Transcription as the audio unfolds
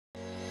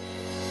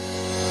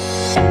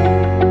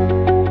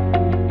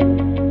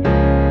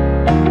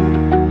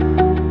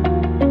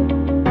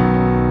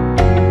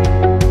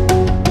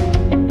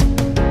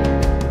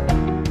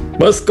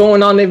What's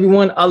going on,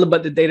 everyone? All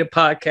About the Data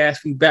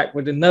podcast. We back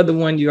with another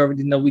one. You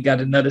already know we got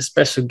another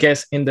special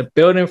guest in the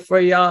building for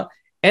y'all.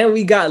 And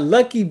we got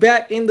Lucky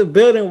back in the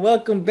building.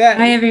 Welcome back.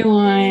 Hi,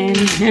 everyone.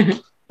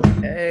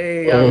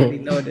 Hey, I already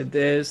know what it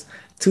is.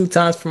 2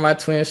 times for my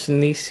twin,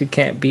 Shanice. She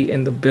can't be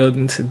in the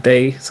building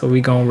today, so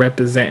we going to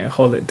represent and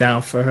hold it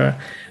down for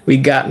her. We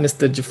got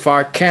Mr.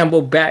 Jafar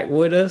Campbell back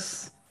with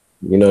us.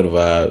 You know the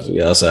vibes. We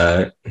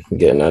outside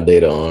getting our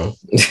data on.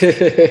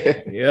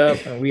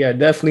 Yep, and we are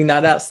definitely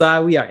not outside.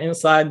 We are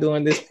inside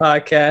doing this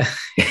podcast.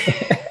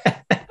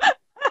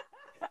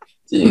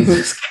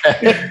 Jesus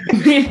Christ.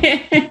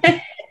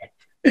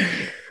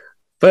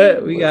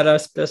 But we got our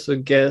special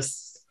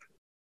guest,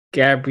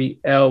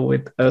 Gabrielle,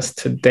 with us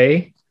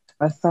today.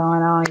 What's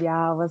going on,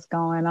 y'all? What's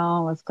going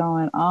on? What's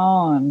going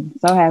on?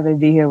 So happy to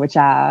be here with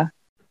y'all.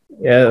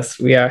 Yes,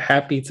 we are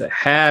happy to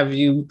have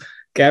you.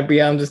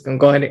 Gabrielle, I'm just going to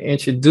go ahead and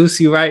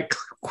introduce you right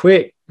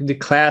quick. The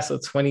class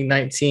of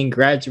 2019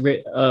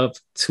 graduate of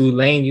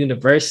Tulane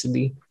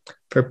University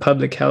for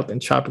Public Health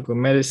and Tropical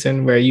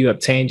Medicine, where you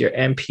obtained your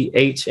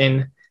MPH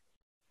in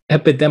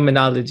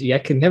epidemiology. I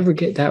can never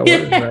get that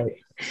word right.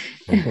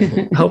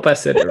 I hope I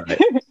said it right.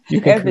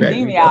 You can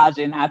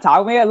epidemiology. Now,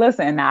 talk me.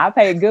 Listen, now I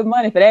paid good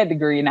money for that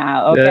degree.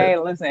 Now, okay,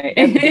 listen.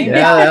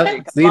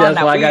 Epidemiology. See,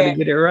 that's why I got to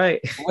get it right.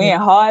 We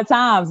in hard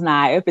times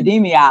now.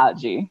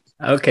 Epidemiology.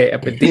 Okay,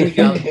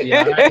 epidemiology.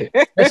 All right.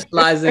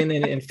 Specializing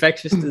in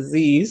infectious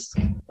disease.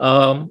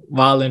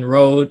 While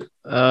enrolled,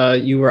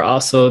 you were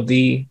also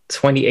the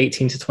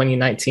 2018 to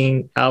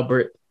 2019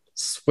 Albert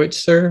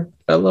Schweitzer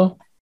Fellow,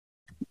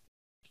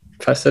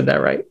 if I said that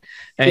right.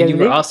 And you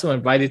were also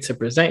invited to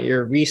present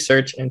your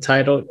research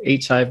entitled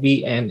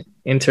HIV and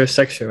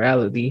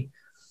Intersexuality,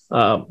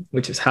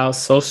 which is how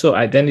social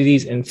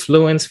identities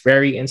influence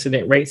very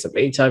incident rates of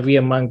HIV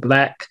among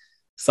Black,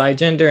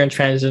 cisgender, and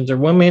transgender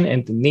women,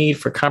 and the need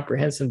for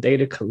comprehensive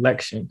data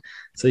collection.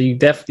 So you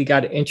definitely got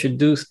to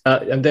introduce,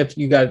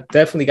 you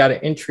definitely got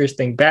an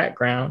interesting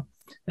background.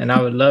 And I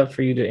would love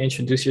for you to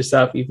introduce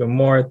yourself even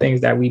more,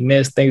 things that we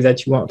missed, things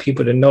that you want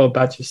people to know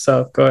about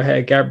yourself. Go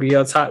ahead,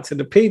 Gabrielle, talk to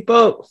the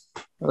people.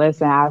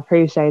 Listen, I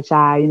appreciate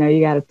y'all. You know, you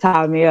got to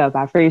top me up.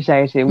 I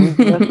appreciate you.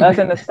 Us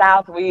in the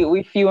South,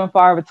 we few and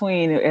far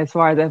between as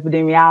far as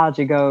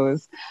epidemiology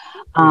goes.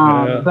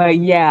 But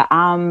yeah,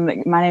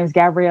 my name is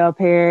Gabrielle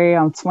Perry.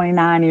 I'm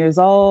 29 years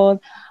old.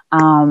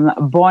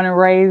 Born and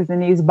raised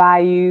in these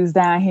bayous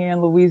down here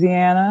in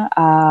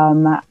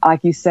Louisiana.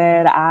 Like you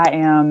said, I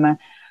am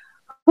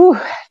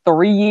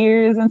 3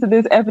 years into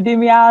this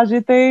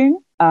epidemiology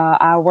thing.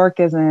 I work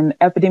as an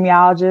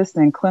epidemiologist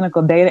and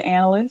clinical data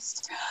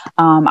analyst.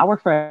 I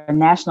work for a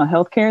national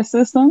healthcare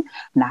system.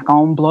 I'm not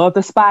gonna blow up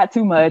the spot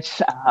too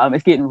much.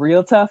 It's getting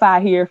real tough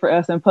out here for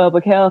us in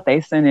public health.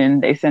 They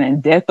sending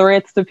death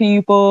threats to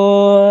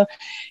people.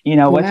 You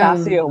know, what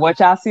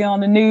y'all see on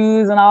the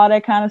news and all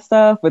that kind of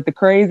stuff with the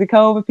crazy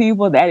COVID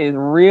people. That is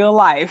real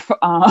life. So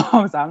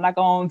I'm not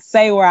gonna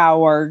say where I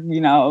work,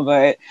 you know,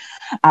 but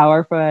I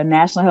work for a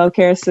national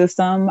healthcare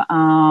system.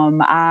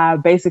 I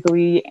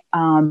basically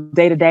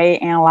day-to-day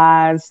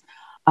analyze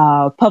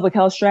public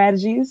health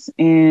strategies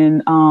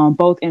in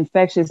both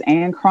infectious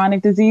and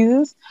chronic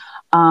diseases.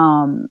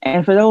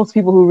 And for those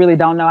people who really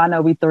don't know, I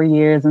know we 3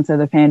 years into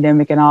the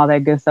pandemic and all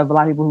that good stuff. A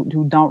lot of people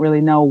who don't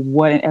really know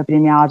what an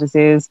epidemiologist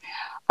is.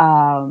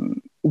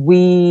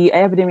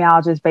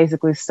 Epidemiologist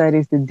basically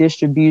studies the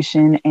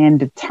distribution and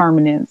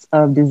determinants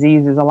of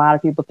diseases. A lot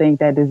of people think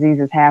that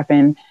diseases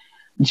happen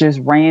just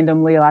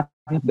randomly. A lot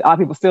of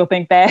people still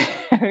think that,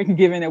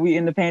 given that we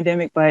in the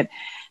pandemic, but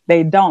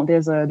they don't.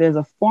 There's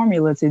a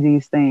formula to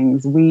these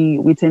things.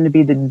 We tend to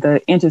be the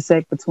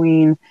intersect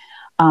between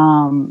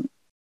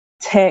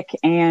tech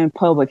and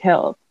public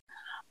health.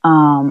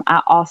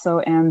 I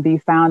also am the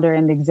founder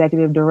and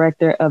executive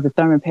director of the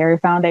Thurman Perry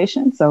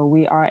Foundation. So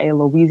we are a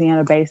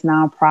Louisiana-based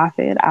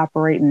nonprofit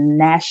operating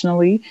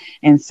nationally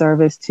in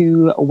service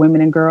to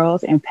women and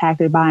girls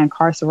impacted by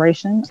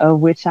incarceration,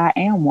 of which I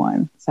am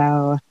one.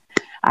 So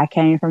I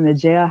came from the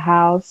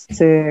jailhouse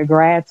to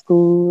grad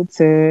school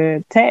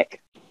to tech.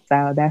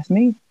 So that's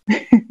me.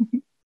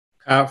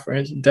 For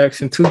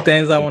introduction, 2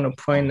 things I want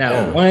to point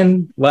out.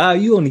 One, wow,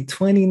 you only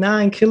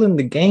 29, killing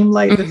the game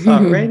like this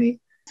already.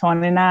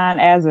 29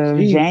 as of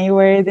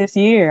January this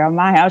year. I'm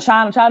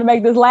trying to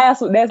make this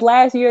last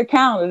year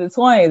count as a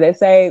 20. They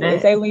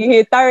say when you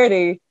hit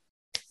 30,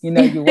 you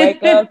know, you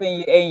wake up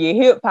and your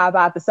hip pop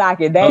out the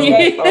socket. That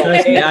day.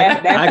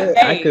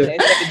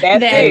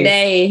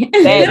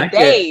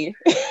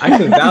 I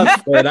can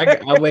vouch for it.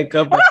 I wake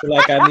up, I feel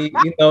like I need,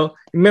 you know,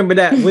 remember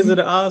that Wizard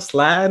of Oz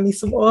slide? I need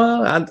some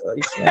oil. I need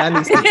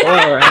some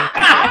oil.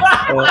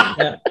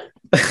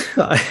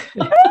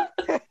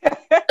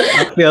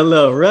 I feel a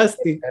little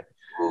rusty.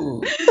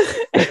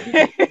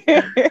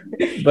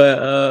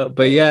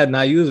 But yeah,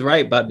 now you was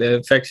right about the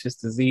infectious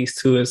disease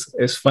too.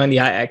 It's funny.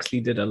 I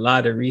actually did a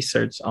lot of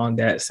research on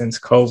that since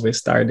COVID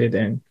started,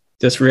 and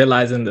just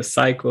realizing the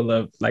cycle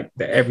of like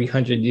the every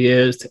 100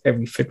 years to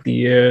every 50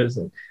 years,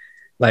 and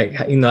like,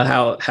 you know,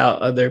 how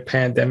other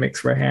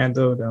pandemics were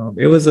handled.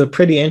 It was a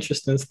pretty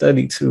interesting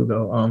study too,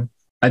 though.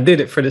 I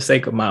did it for the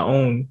sake of my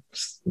own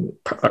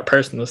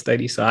personal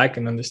study, so I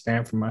can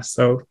understand for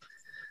myself.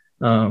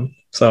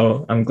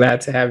 So I'm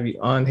glad to have you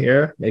on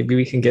here. Maybe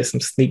we can get some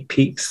sneak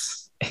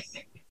peeks.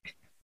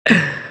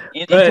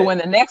 Into when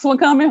the next one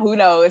coming, who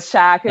knows?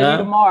 Shy could be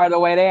tomorrow. The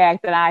way they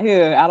acting out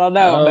here, I don't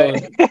know.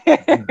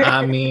 But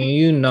I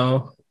mean,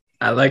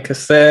 like I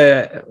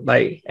said,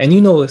 like, and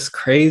it's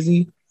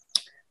crazy.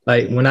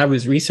 Like when I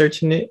was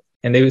researching it,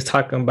 and they was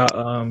talking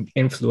about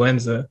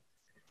influenza,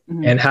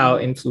 and how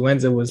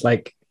influenza was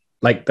like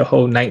the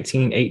whole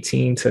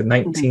 1918 to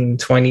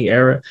 1920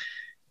 era.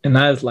 And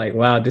I was like,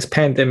 wow, this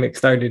pandemic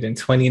started in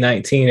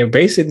 2019. It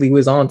basically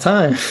was on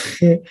time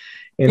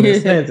in a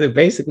sense. It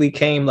basically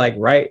came like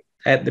right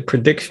at the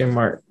prediction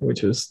mark,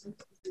 which was,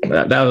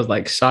 that was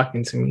like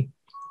shocking to me.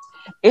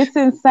 It's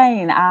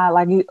insane. I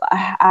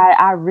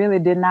really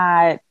did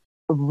not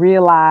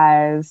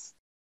realize.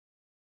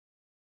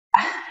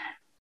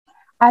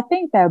 I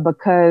think that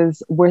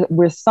because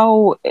we're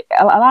so,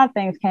 a lot of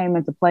things came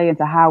into play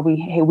into how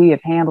we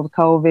have handled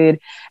COVID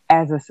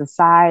as a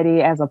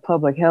society, as a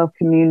public health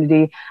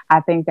community.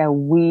 I think that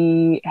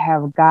we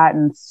have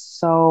gotten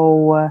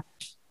so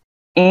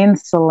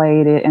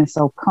insulated and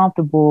so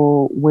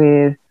comfortable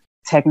with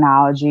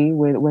technology,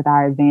 with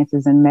our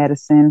advances in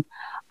medicine,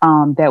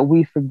 that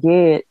we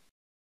forget,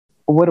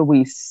 what are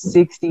we,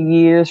 60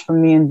 years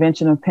from the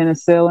invention of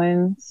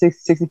penicillin,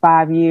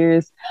 65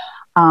 years.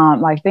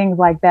 Like things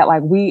like that.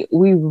 Like we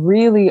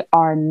really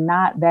are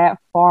not that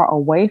far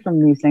away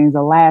from these things.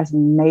 The last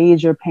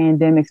major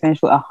pandemic,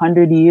 essentially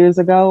 100 years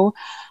ago,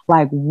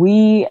 like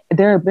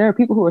there are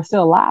people who are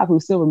still alive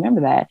who still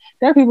remember that.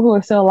 There are people who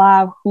are still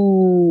alive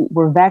who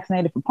were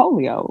vaccinated for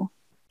polio.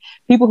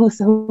 People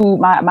who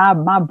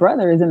my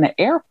brother is in the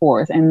Air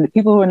Force, and the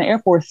people who are in the Air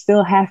Force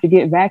still have to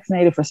get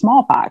vaccinated for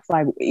smallpox.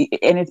 Like,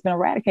 and it's been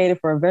eradicated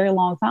for a very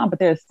long time, but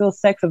there's still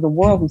sects of the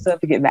world who still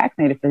have to get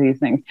vaccinated for these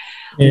things.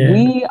 Yeah.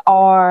 We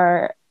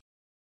are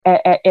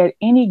at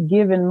any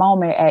given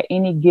moment, at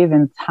any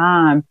given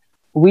time,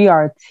 we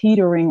are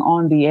teetering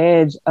on the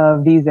edge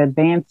of these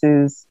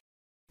advances,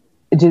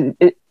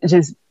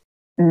 just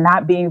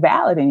not being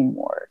valid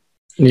anymore.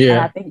 Yeah. And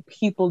I think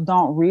people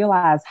don't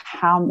realize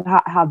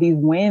how these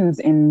wins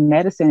in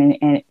medicine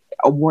and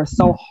were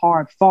so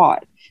hard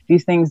fought.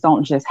 These things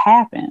don't just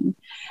happen.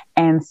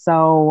 And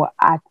so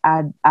I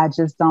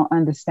just don't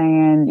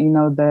understand,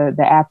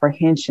 the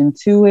apprehension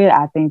to it.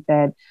 I think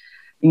that,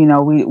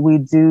 we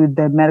do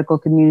the medical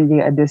community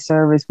a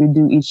disservice. We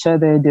do each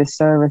other a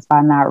disservice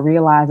by not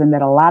realizing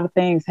that a lot of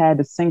things had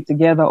to sink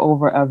together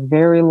over a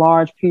very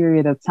large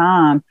period of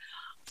time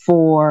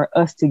for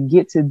us to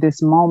get to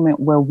this moment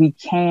where we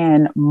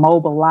can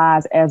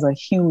mobilize as a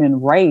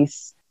human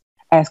race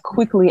as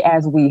quickly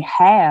as we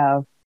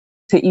have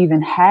to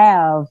even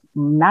have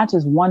not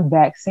just one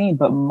vaccine,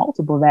 but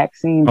multiple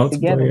vaccines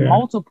together,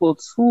 multiple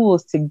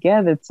tools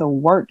together to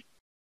work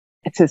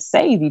to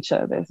save each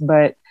other.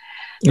 But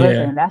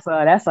listen, that's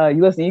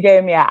listen, you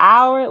gave me an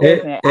hour.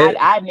 Listen,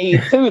 I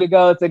need 2 to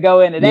go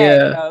into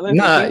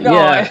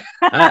that.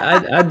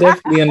 I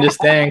definitely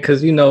understand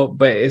because,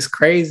 but it's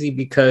crazy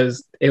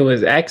because it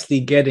was actually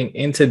getting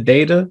into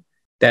data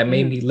that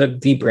made me look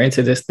deeper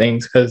into these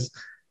things because,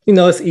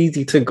 it's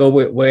easy to go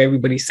with what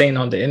everybody's saying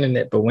on the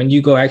internet. But when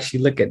you go actually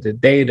look at the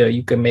data,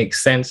 you can make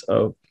sense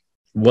of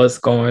what's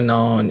going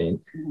on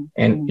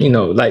and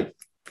like,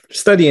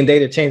 studying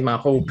data changed my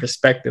whole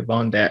perspective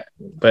on that.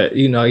 But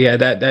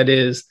that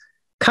is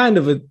kind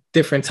of a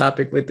different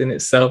topic within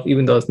itself,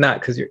 even though it's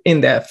not because you're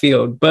in that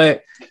field.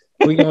 But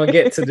we're gonna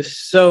get to the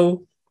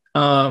show.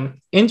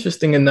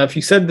 Interesting enough,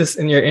 you said this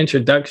in your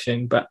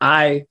introduction, but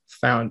I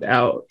found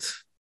out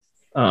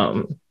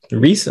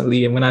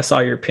recently, and when I saw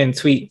your pinned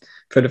tweet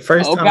for the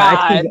first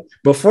time,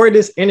 before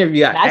this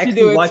interview, I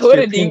actually watched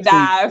Twitter deep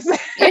dives.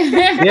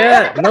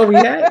 Yeah, no, we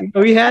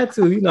had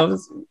to.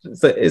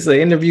 It's an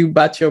interview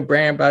about your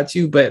brand, about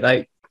you. But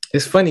like,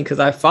 it's funny because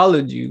I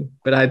followed you,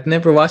 but I'd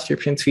never watched your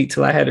pinned tweet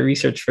till I had to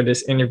research for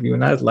this interview,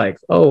 and I was like,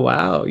 oh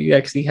wow, you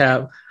actually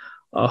have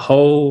a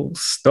whole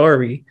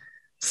story.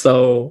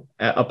 So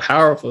a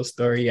powerful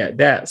story at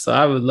that. So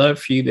I would love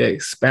for you to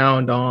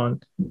expound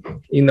on,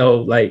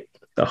 like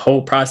the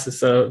whole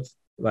process of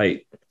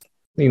like,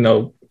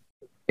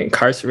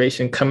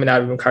 incarceration, coming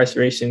out of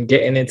incarceration,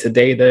 getting into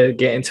data,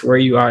 getting to where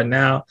you are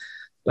now.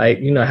 Like,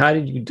 how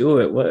did you do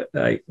it?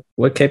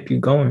 What kept you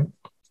going?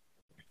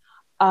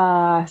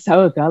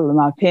 So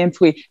my pen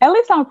tweet. At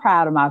least I'm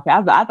proud of my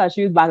pen. I thought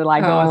she was about to go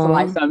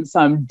into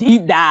some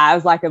deep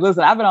dives. Like,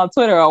 listen, I've been on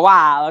Twitter a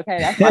while. Okay,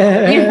 that's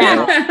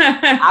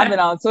I've been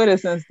on Twitter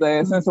since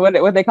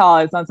what they call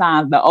it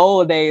sometimes the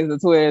old days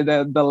of Twitter,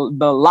 the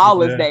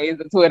lawless days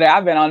of Twitter.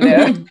 I've been on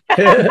there.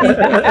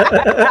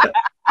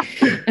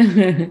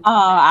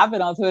 I've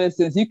been on Twitter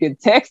since you could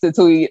text a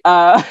tweet.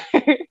 But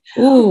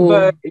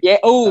yeah,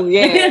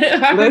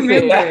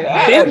 listen,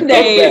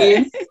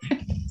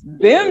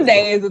 them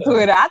days of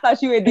Twitter, I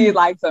thought you had did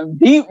like some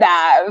deep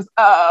dives.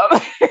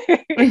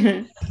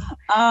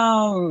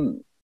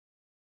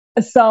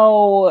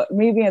 So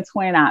me being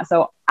 29,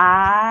 so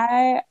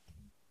I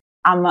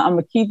I'm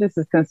gonna keep this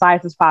as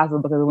concise as possible,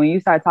 because when you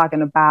start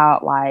talking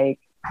about like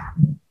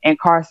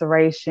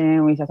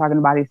incarceration, when you start talking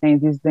about these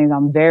things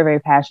I'm very, very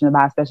passionate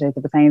about, especially as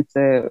it pertains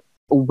to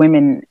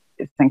women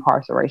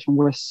incarceration.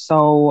 We're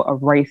so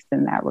erased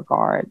in that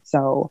regard.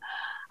 So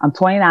I'm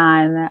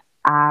 29.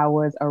 I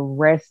was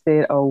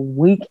arrested a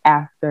week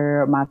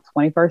after my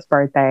 21st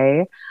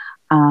birthday.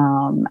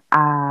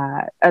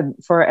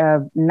 For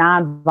a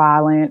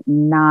non-violent,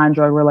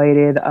 non-drug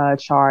related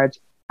charge.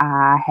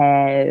 I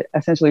had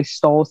essentially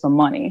stole some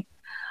money.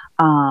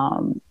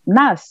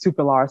 Not a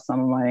super large sum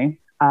of money,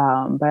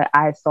 but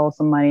I stole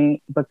some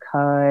money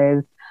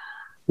because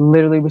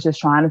literally was just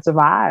trying to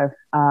survive.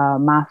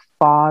 My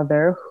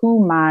father,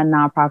 who my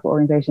nonprofit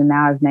organization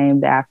now is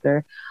named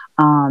after,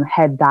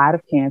 had died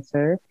of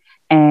cancer.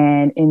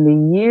 And in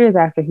the years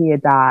after he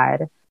had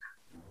died,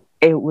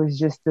 it was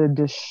just the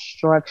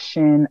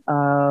destruction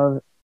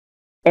of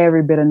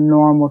every bit of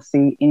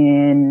normalcy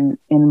in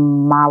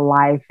my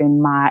life,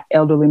 in my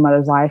elderly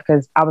mother's life,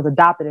 because I was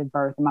adopted at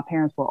birth and my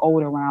parents were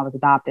older when I was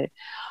adopted.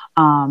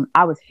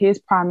 I was his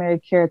primary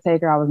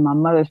caretaker. I was my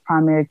mother's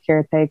primary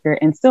caretaker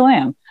and still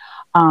am.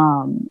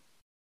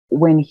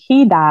 When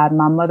he died,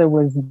 my mother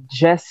was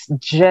just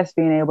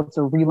being able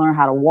to relearn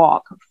how to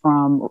walk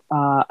from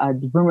a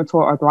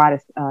rheumatoid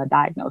arthritis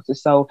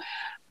diagnosis. So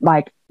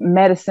like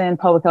medicine,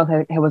 public health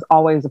was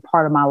always a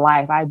part of my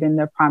life. I've been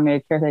their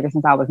primary caretaker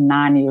since I was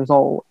 9 years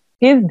old.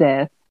 His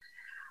death,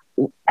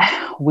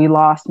 we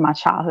lost my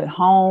childhood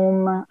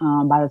home.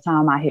 By the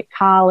time I hit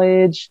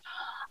college,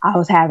 I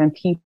was having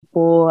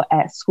people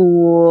at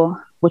school,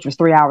 which was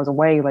 3 hours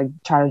away, like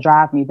try to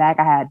drive me back.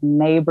 I had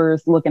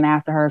neighbors looking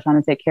after her, trying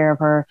to take care of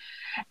her.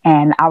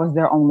 And I was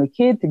their only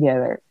kid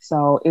together.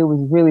 So it was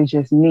really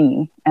just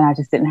me. And I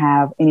just didn't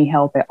have any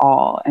help at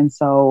all. And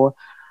so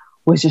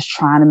was just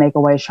trying to make a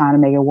way, trying to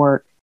make it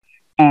work.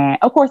 And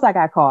of course I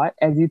got caught,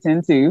 as you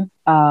tend to,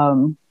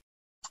 and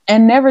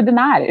never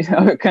denied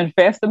it.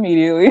 Confessed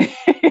immediately.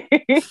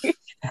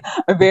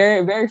 A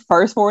very, very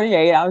first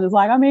 48. I was just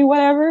like, I mean,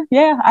 whatever.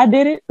 Yeah, I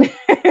did it.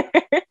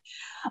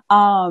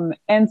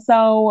 And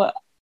so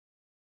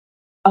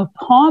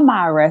upon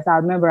my arrest, I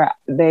remember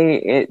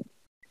it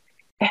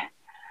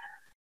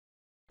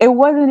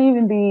wasn't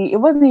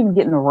even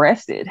getting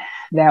arrested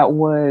that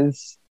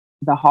was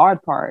the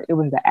hard part. It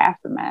was the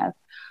aftermath.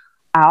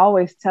 I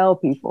always tell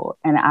people,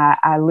 and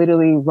I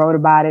literally wrote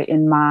about it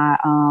in my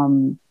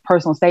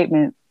personal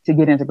statement to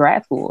get into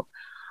grad school.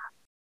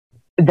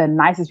 The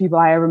nicest people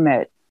I ever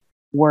met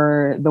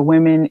were the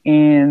women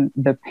in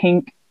the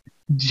pink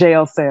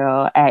jail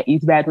cell at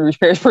East Baton Rouge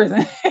Parish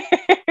Prison.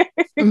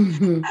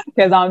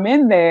 Because I'm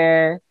in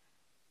there,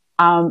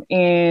 I'm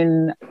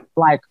in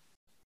like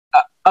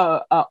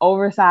a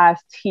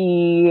oversized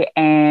tee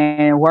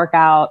and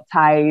workout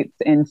tights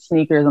and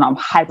sneakers, and I'm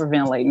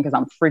hyperventilating because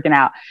I'm freaking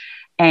out.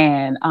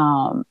 And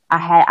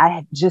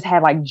I just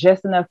had like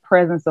just enough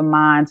presence of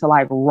mind to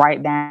like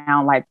write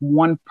down like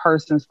one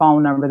person's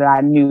phone number that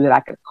I knew that I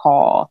could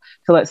call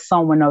to let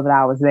someone know that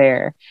I was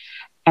there.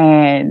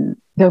 And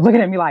they're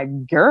looking at me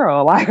like,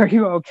 girl, like, are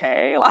you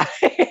okay? Like,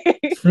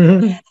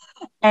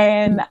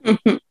 and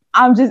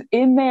I'm just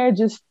in there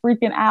just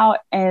freaking out.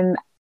 And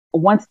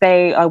once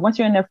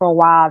you're in there for a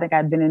while, I think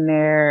I'd been in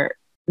there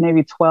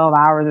maybe 12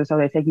 hours or so,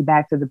 they take you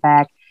back to the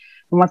back.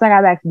 And once I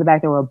got back to the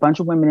back, there were a bunch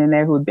of women in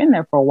there who had been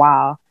there for a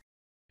while.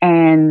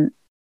 And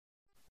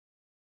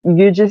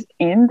you're just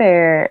in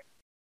there.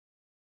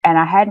 And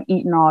I hadn't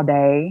eaten all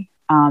day.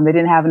 They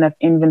didn't have enough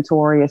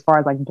inventory as far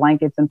as like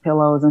blankets and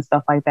pillows and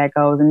stuff like that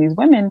goes. And these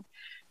women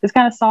just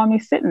kind of saw me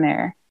sitting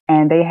there,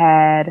 and they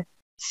had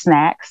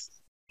snacks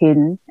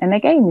hidden, and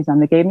they gave me some.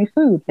 They gave me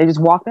food. They just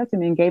walked up to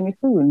me and gave me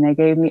food, and they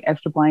gave me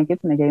extra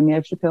blankets, and they gave me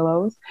extra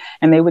pillows,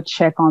 and they would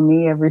check on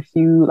me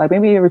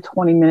maybe every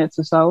 20 minutes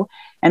or so.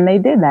 And they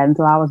did that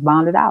until I was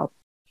bonded out.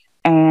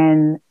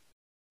 And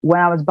when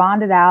I was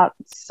bonded out,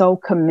 so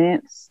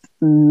commenced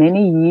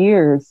many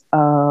years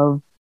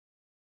of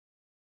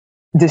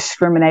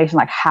discrimination,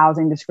 like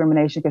housing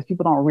discrimination, because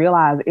people don't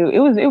realize it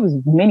was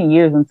many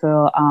years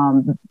until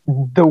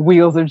the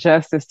wheels of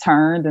justice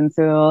turned,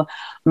 until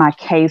my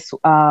case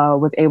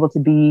was able to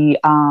be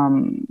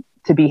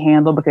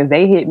handled, because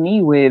they hit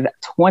me with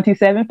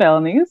 27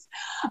 felonies,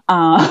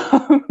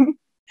 and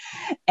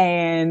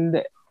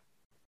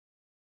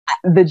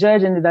the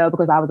judge ended up,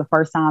 because I was a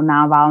first-time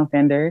nonviolent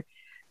offender,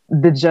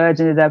 the judge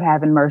ended up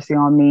having mercy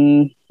on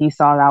me. He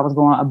saw that I was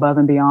going above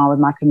and beyond with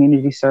my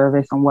community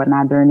service and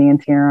whatnot during the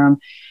interim.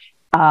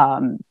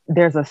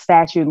 There's a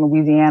statute in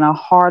Louisiana,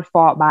 hard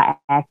fought by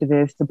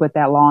activists, to put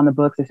that law in the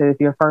books that says if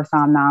you're a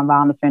first-time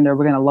nonviolent offender,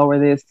 we're going to lower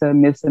this to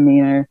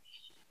misdemeanor.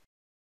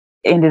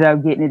 Ended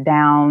up getting it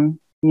down,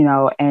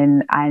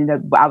 and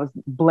I was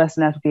blessed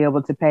enough to be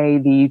able to pay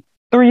the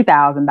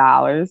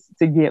 $3,000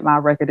 to get my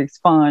record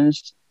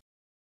expunged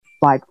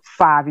like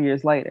 5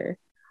 years later.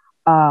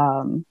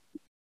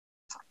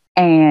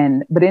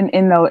 But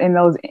in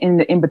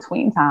the in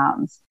between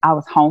times, I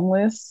was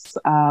homeless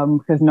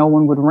because no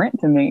one would rent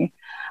to me.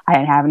 I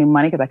didn't have any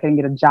money because I couldn't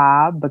get a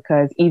job,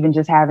 because even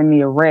just having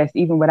the arrest,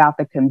 even without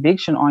the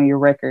conviction on your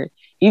record,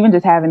 even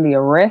just having the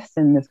arrest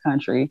in this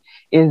country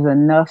is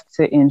enough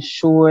to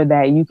ensure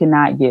that you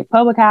cannot get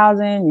public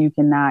housing, you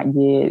cannot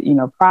get,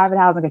 private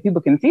housing, because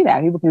people can see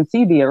that. People can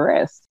see the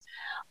arrest.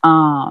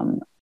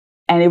 And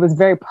it was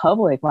very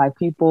public. Like,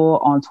 people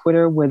on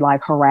Twitter would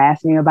like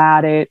harass me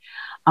about it.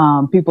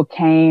 People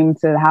came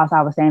to the house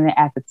I was staying in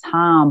at the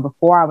time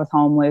before I was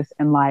homeless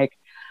and like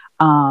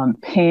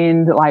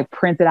pinned, like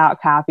printed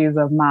out copies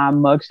of my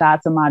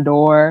mugshot to my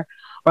door,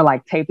 or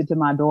like taped it to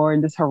my door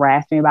and just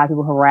harassed me about it.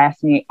 People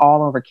harassed me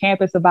all over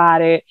campus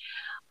about it.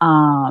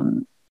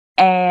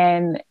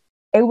 And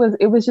it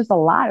was just a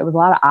lot. It was a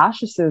lot of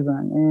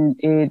ostracism,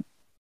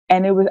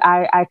 and it was,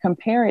 I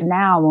compare it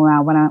now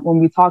when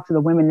we talk to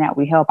the women that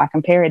we help, I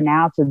compare it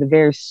now to the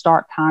very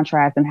stark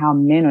contrast in how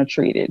men are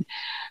treated.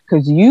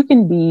 Because you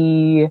can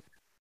be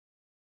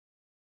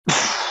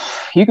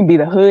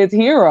the hood's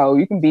hero.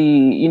 You can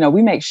be,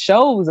 we make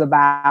shows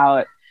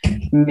about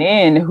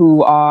men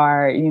who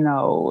are,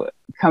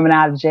 coming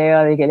out of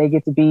jail. They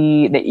get to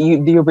be that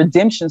your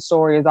redemption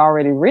story is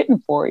already written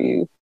for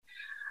you.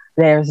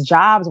 There's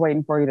jobs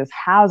waiting for you. There's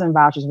housing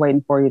vouchers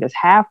waiting for you. There's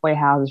halfway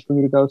houses for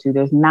you to go to.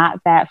 There's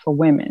not that for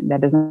women.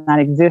 That does not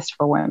exist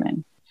for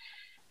women.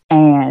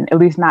 And at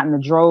least not in the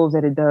droves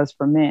that it does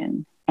for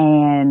men.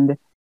 And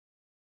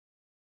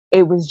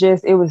it was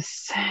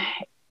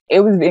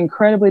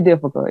incredibly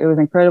difficult. It was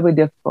incredibly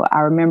difficult.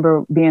 I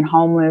remember being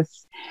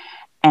homeless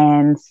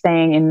and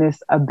staying in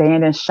this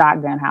abandoned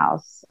shotgun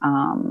house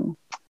on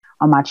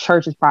my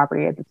church's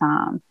property at the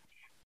time.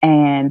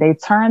 And they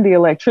turned the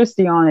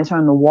electricity on, they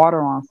turned the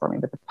water on for me,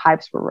 but the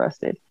pipes were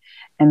rusted.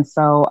 And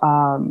so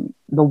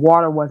the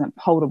water wasn't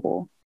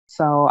potable.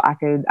 So I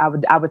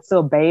would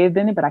still bathe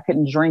in it, but I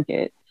couldn't drink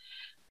it.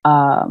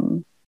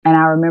 And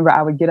I remember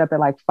I would get up at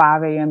like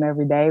 5 a.m.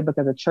 every day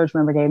because a church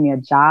member gave me a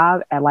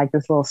job at like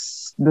this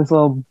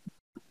little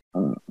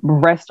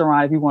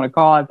restaurant, if you want to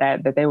call it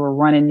that they were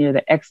running near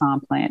the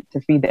Exxon plant to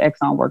feed the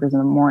Exxon workers in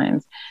the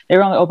mornings. They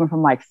were only open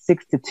from like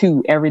 6 to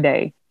 2 every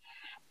day.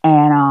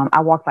 And I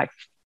walked like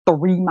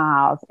 3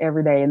 miles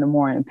every day in the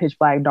morning, pitch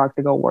black dark,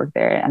 to go work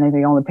there. And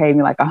they only paid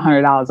me like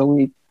 $100 a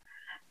week.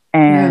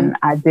 And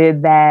I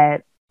did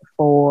that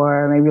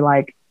for maybe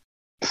like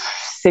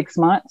 6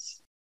 months.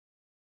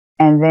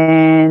 And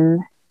then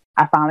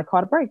I finally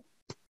caught a break.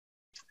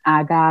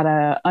 I got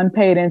an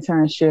unpaid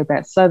internship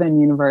at Southern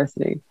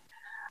University.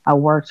 I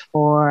worked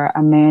for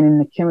a man in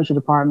the chemistry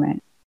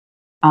department,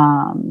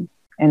 and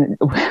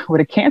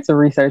with a cancer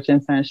research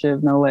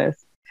internship, no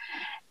less.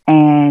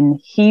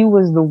 And he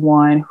was the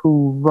one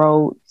who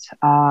wrote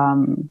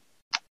my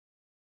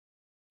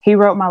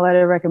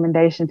letter of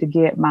recommendation to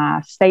get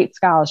my state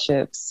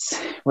scholarships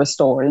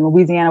restored. In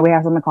Louisiana, we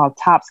have something called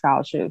top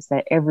scholarships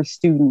that every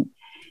student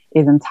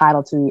is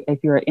entitled to if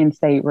you're an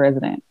in-state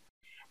resident.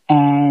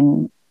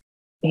 And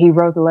he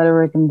wrote the letter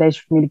of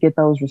recommendation for me to get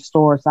those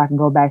restored so I can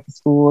go back to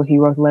school. He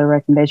wrote the letter of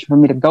recommendation for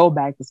me to go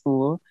back to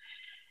school.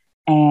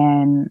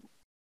 And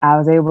I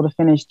was able to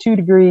finish 2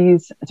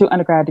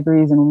 undergrad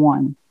degrees in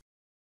 1.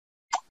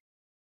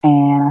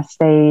 And I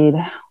stayed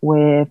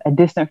with a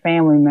distant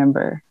family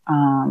member,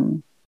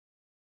 and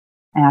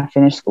I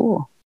finished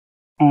school.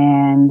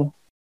 And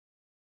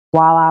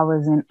while I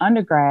was in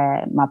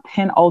undergrad, my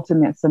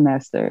penultimate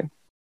semester,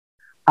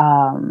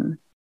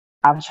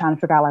 I was trying to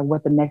figure out like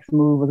what the next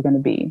move was going to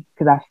be,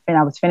 because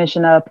I was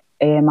finishing up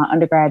in my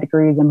undergrad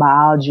degrees in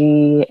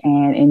biology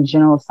and in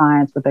general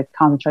science with a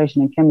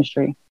concentration in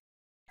chemistry.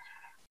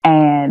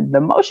 And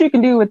the most you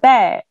can do with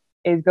that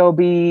is go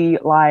be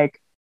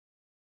like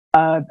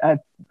a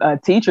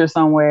teacher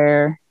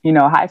somewhere,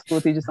 a high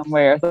school teacher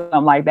somewhere or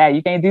something like that.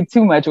 You can't do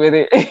too much with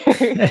it.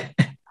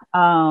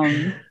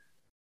 And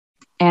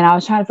I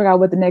was trying to figure out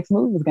what the next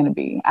move was going to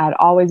be. I'd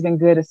always been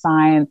good at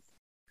science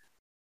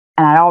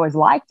and I'd always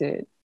liked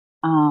it.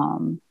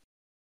 And,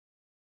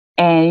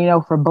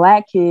 for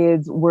Black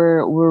kids,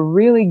 we're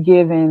really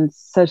given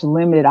such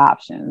limited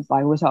options.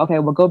 Like, we're okay,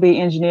 well, go be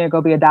an engineer,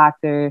 go be a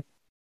doctor,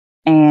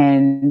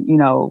 and,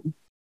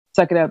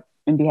 suck it up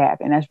and be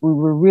happy. And we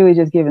were really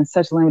just given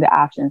such limited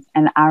options.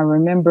 And I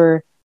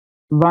remember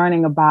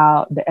learning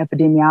about the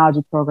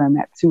epidemiology program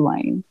at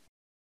Tulane.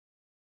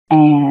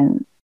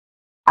 And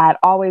I'd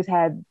always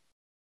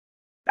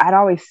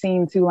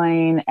seen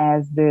Tulane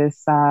as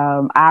this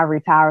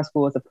ivory tower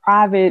school. It's a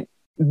private,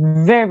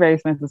 very, very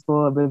expensive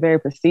school, but a very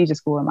prestigious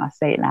school in my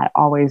state. And I'd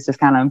always just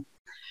kind of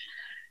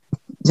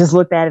just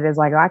looked at it as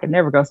like, oh, I could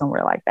never go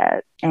somewhere like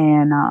that.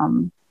 And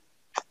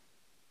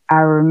I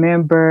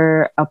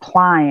remember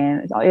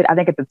applying. I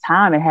think at the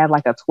time it had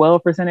like a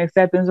 12%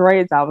 acceptance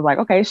rate. So I was like,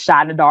 okay,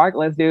 shot in the dark,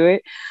 let's do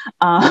it.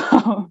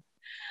 And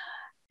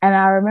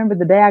I remember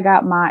the day I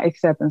got my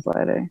acceptance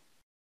letter,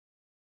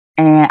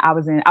 and I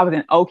was in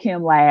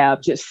OChem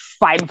lab, just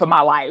fighting for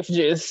my life.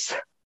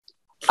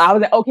 I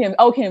was at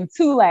OChem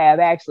 2 lab,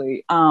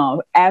 actually,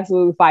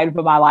 absolutely fighting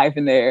for my life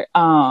in there.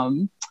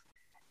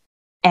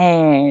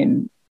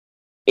 And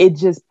it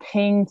just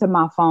pinged to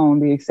my phone,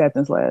 the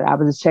acceptance letter. I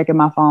was just checking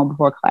my phone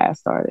before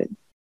class started.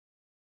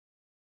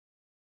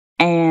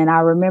 And I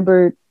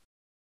remember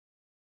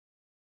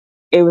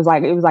it was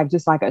like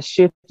just like a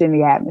shift in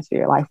the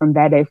atmosphere. Like from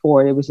that day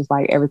forward, it was just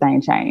like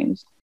everything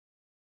changed.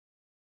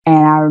 And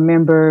I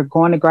remember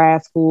going to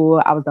grad school.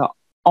 I was the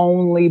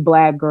only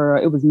Black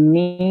girl. It was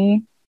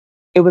me.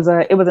 It was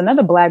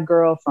another Black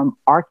girl from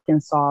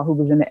Arkansas who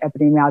was in the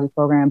epidemiology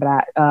program,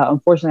 but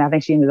unfortunately I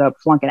think she ended up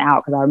flunking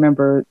out, because I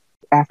remember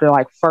after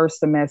like first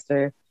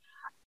semester,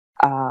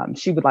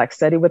 she would like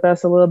study with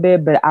us a little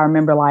bit, but I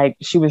remember like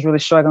she was really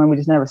struggling. We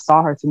just never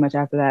saw her too much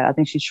after that. I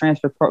think she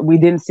transferred. We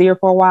didn't see her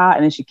for a while,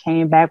 and then she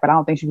came back, but I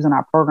don't think she was in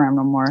our program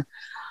no more.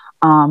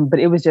 But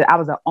it was just, I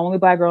was the only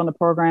Black girl in the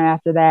program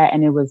after that,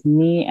 and it was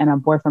me and a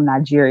boy from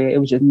Nigeria. It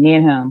was just me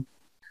and him.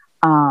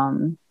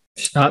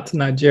 Shout out to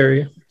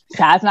Nigeria.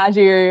 Shout out to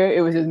Nigeria.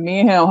 It was just me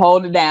and him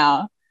holding it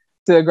down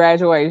to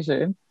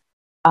graduation.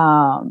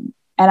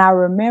 And I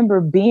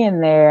remember being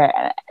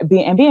there,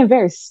 being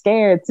very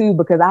scared too,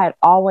 because I had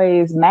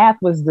always, math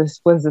was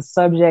the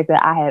subject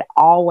that I had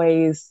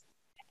always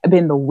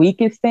been the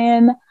weakest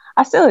in.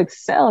 I still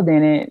excelled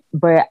in it,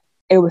 but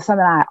it was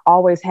something I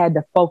always had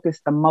to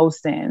focus the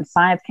most in.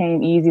 Science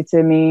came easy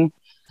to me.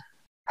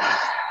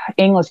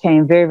 English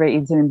came very, very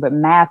easy to me, but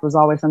math was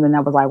always something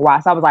that was like, wow.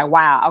 So I was like,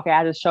 wow, okay,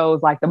 I just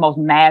chose like the most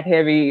math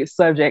heavy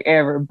subject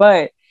ever.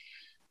 But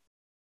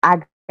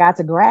I got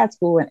to grad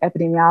school and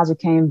epidemiology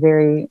came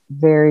very,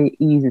 very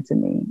easy to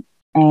me.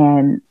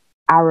 And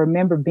I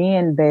remember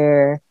being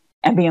there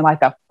and being like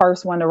the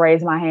first one to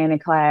raise my hand in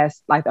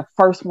class, like the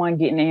first one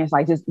getting in,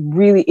 like just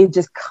really, it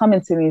just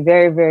coming to me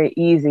very, very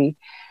easy.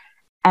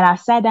 And I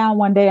sat down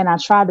one day and I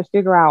tried to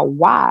figure out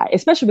why,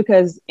 especially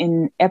because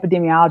in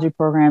epidemiology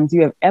programs,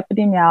 you have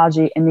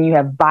epidemiology and then you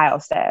have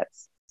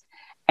biostats.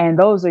 And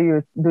those are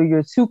your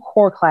two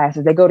core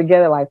classes. They go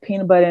together like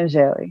peanut butter and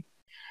jelly.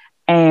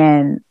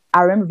 And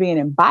I remember being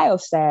in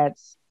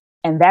biostats,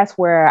 and that's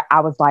where I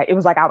was like, it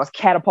was like I was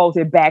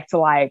catapulted back to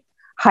like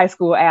high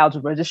school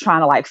algebra, just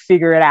trying to like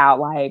figure it out,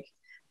 like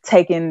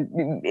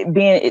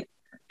it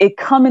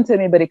coming to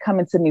me, but it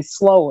coming to me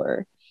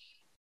slower.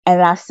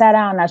 And I sat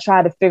down and I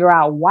tried to figure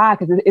out why,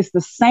 because it's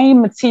the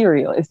same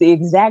material. It's the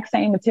exact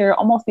same material,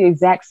 almost the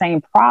exact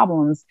same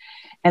problems.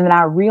 And then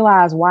I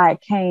realized why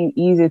it came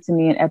easier to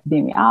me in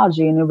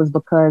epidemiology. And it was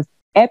because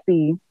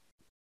epi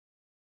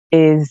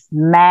is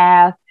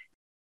math.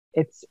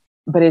 It's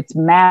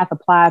math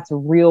applied to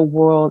real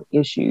world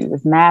issues.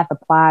 It's math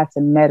applied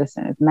to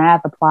medicine. It's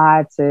math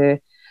applied to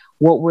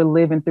what we're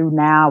living through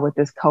now with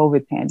this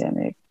COVID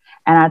pandemic.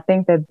 And I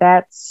think that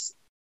that's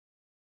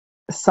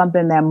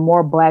something that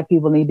more Black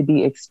people need to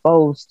be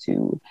exposed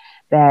to,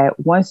 that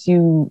once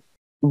you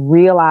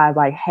realize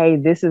like, hey,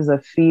 this is a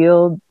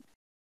field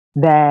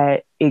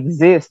that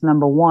exists,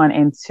 number one,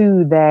 and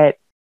two, that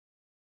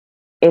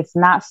it's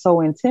not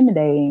so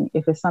intimidating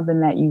if it's something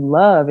that you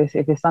love, if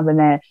it's something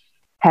that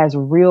has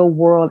real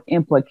world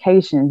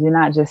implications. You're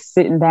not just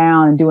sitting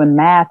down and doing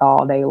math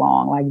all day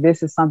long. Like,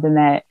 this is something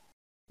that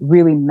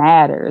really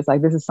matters.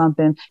 Like, this is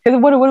something,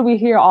 because what do we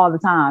hear all the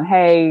time?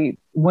 Hey,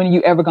 when are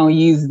you ever going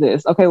to use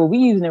this? Okay, well,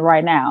 we're using it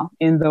right now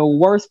in the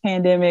worst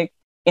pandemic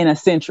in a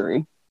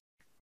century.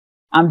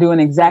 I'm doing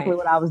exactly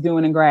what I was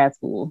doing in grad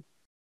school.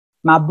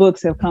 My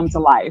books have come to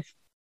life.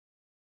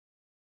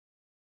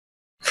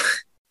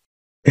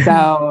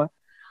 So,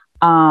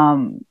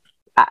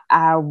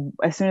 I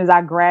as soon as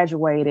I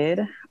graduated,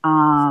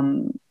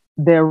 the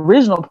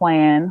original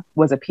plan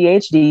was a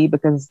PhD,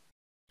 because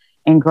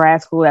in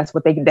grad school, that's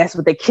what they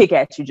kick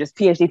at you, just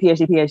PhD,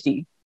 PhD,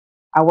 PhD.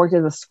 I worked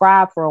as a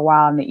scribe for a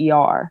while in the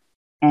ER,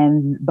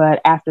 but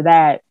after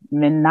that,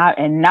 and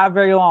not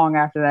very long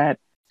after that,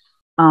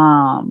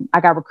 I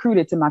got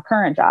recruited to my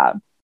current job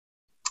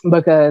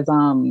because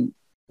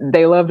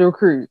they love to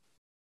recruit.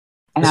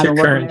 And what's your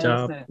current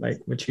job?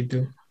 Like, what you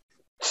do?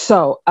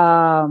 So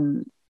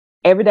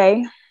every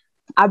day,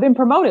 I've been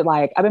promoted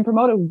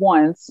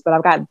once, but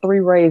I've gotten 3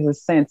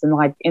 raises since, and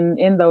like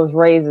in those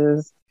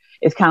raises,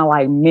 it's kind of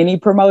like mini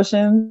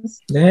promotions.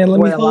 Yeah, let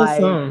me hold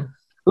some.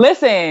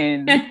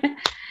 Listen,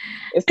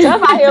 it's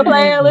tough out here,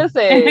 player.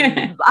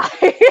 Listen,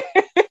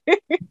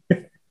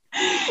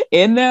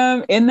 in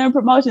them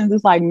promotions,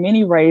 it's like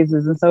mini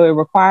raises, and so it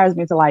requires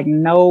me to like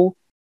know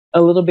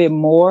a little bit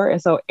more.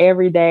 And so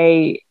every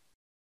day,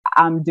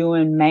 I'm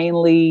doing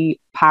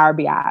mainly Power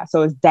BI,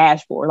 so it's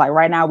dashboard. Like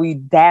right now, we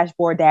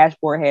dashboard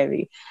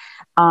heavy.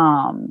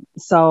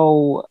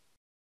 So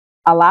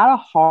a lot of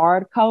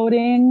hard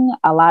coding,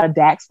 a lot of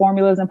DAX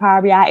formulas in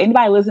Power BI.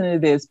 Anybody listening to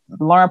this,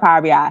 learn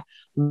Power BI.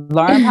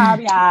 Learn Power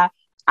BI.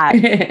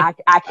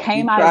 I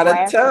came out of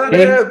grad school.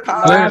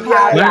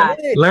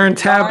 Learn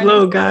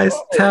Tableau, guys.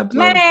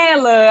 Tableau.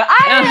 Man, look,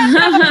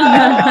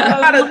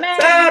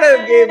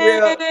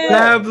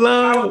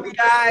 Tableau.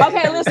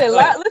 Okay, listen,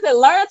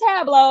 learn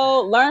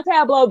Tableau. Learn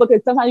Tableau,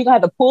 because sometimes you're gonna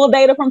have to pull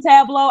data from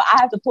Tableau. I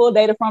have to pull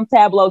data from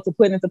Tableau to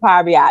put into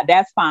Power BI.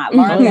 That's fine.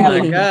 Learn Tableau. Oh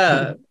my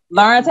God.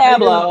 Learn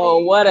Tableau,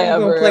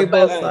 whatever. Play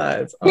both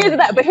sides. Here's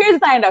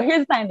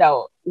the thing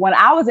though. When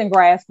I was in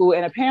grad school,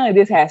 and apparently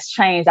this has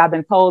changed, I've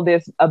been told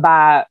this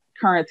by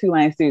current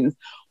Tulane students.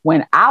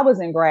 when I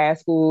was in grad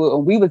school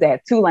and we was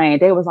at Tulane,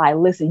 they was like,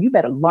 listen, you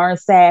better learn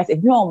SAS.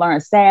 If you don't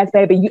learn SAS,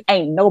 baby, you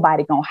ain't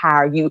nobody gonna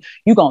hire you.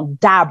 You gonna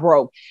die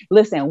broke.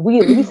 Listen,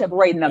 we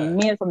separating the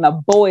men from the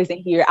boys in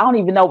here. I don't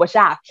even know what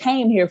y'all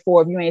came here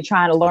for if you ain't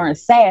trying to learn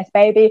SAS,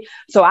 baby.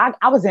 So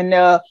I was in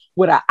there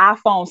with an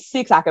iPhone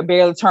 6 I could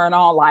barely turn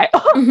on, like,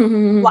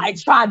 like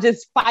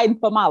just fighting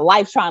for my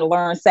life trying to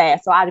learn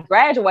SAS. So I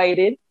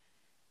graduated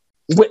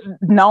with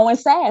knowing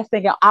SAS,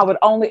 thinking I would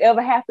only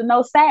ever have to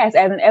know SAS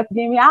as an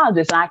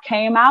epidemiologist. And I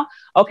came out,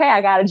 okay,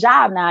 I got a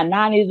job now.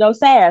 Now I need to know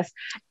SAS.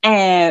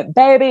 And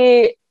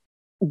baby,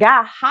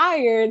 got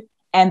hired,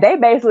 and they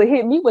basically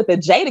hit me with a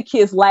Jada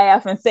Kiss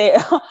laugh and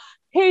said,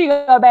 here you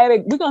go,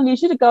 baby. We're going to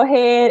need you to go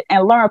ahead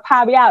and learn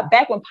Power BI.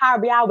 Back when Power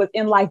BI was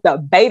in like the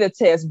beta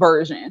test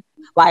version.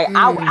 Like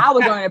I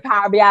was learning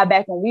Power BI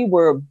back when we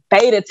were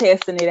beta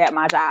testing it at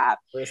my job.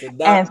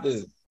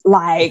 And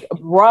like,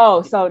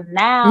 bro, so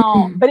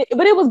now, but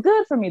it was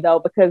good for me though,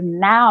 because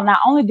now not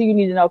only do you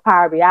need to know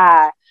Power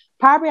BI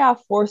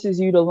forces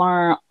you to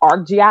learn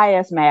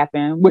ArcGIS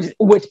mapping, which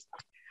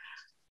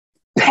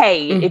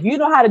paid. If you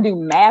know how to do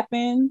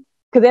mapping,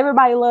 because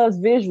everybody loves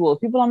visuals.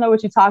 People don't know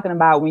what you're talking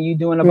about when you're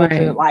doing a bunch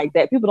of like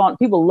that.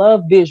 People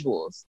love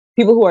visuals.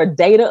 People who are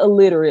data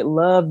illiterate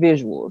love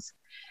visuals.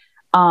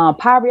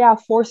 Power BI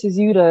forces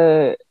you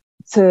to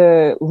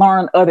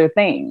learn other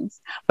things,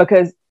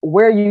 because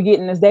where are you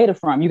getting this data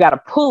from? You got to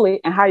pull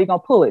it. And how are you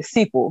going to pull it?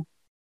 SQL.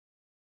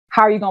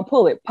 How are you going to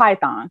pull it?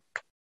 Python.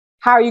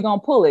 How are you going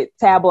to pull it?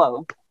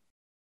 Tableau.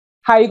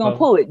 How are you going to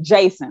pull it?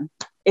 JSON.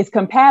 It's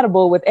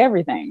compatible with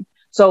everything.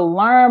 So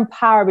learn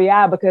Power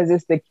BI, because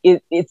it's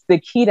the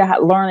key to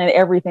learning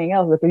everything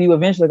else, because you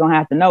eventually going to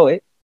have to know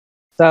it.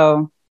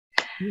 So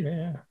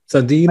yeah.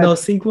 So do you know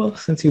SQL,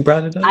 since you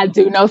brought it up? I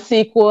do know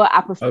SQL.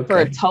 I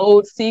prefer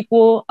Toad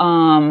SQL.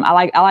 I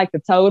like the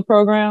Toad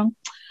program.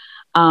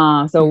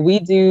 So we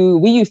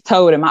use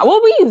Toad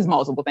we use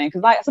multiple things,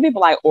 because like some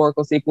people like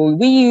Oracle SQL.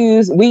 We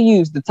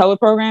use the Toad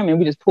program, and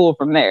we just pull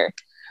from there.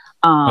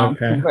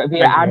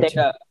 Via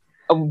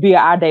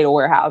our data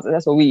warehouse.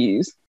 That's what we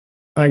use.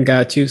 I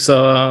got you.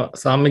 So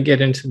I'm gonna get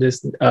into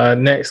this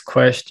next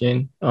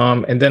question.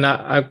 And then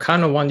I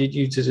kind of wanted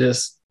you to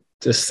just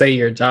say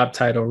your job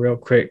title real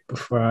quick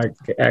before I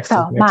ask.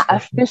 So my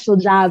official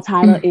job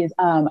title is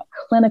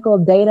clinical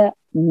data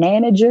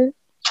manager.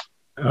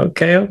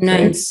 Okay.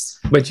 Nice.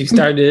 But you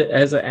started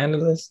as an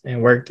analyst and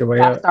worked your way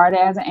up. I started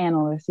as an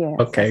analyst, yes.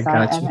 Okay,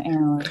 got you. As an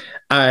analyst.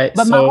 All right.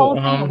 But my whole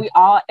thing, we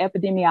all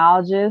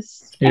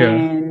epidemiologists,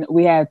 and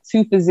we have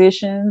 2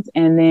 physicians,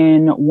 and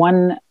then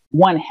one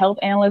health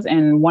analyst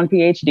and 1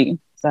 PhD.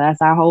 So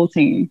that's our whole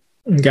team.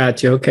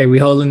 Got you. Okay, we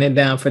holding it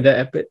down for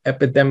the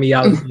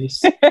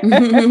epidemiologists.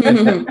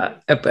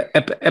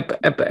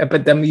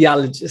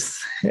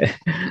 Epidemiologists.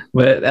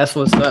 But that's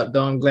what's up,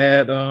 though. I'm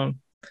glad. I'm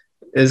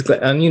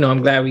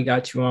glad we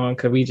got you on,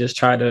 because we just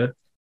try to.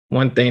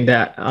 One thing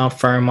that I'm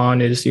firm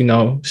on is,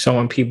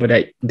 showing people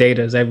that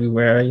data is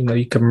everywhere.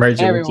 You can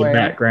merge it with your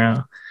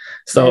background.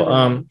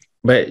 So,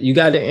 but you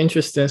got an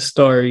interesting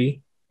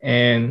story,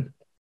 and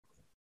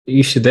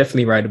you should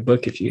definitely write a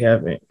book if you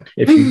haven't.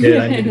 If you did,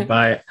 I need to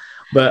buy it.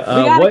 But we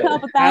got a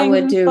couple things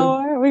in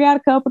store. We got a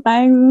couple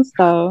things in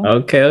store.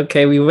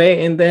 Okay. We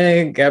waiting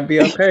then.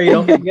 Gabrielle Perry,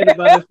 don't forget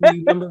about us.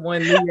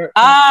 #1 New York.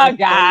 Oh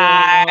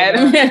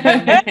God.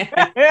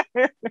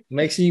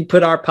 Make sure you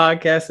put our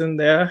podcast in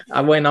there.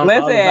 I went on.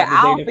 Listen,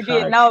 I don't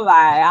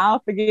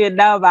forget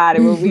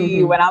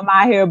nobody. When I'm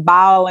out here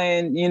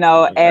balling,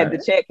 at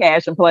the check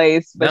cashing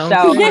place for sure.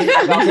 I'm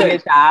not gonna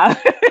forget y'all.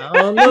 I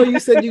don't know. You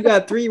said you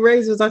got 3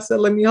 razors. I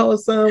said, let me hold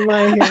some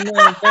right here.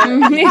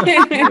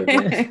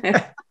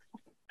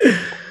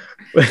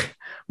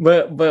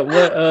 But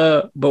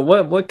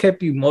what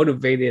kept you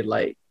motivated,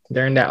 like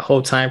during that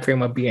whole time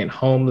frame of being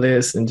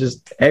homeless and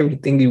just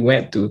everything you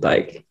went through?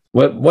 Like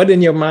what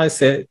in your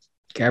mindset,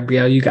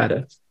 Gabrielle, you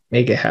gotta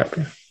make it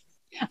happen?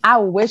 I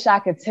wish I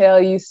could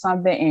tell you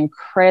something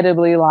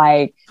incredibly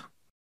like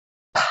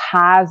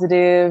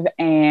positive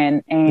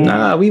and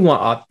nah, we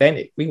want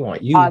authentic. We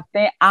want you.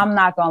 I'm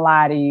not gonna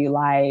lie to you.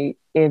 Like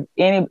if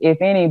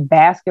any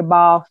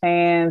basketball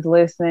fans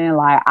listen,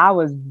 like I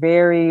was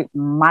very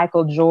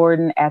Michael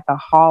Jordan at the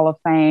Hall of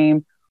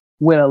Fame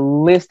with a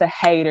list of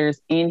haters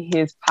in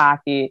his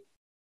pocket,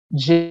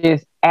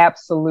 just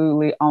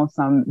absolutely on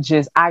some,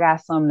 just I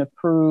got something to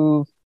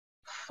prove.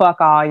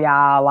 Fuck all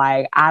y'all.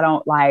 Like I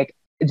don't like,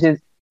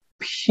 just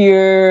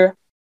pure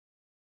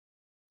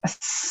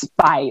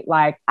spite.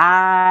 Like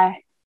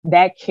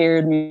that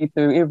carried me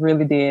through. It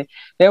really did.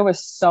 There were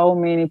so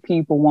many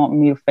people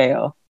wanting me to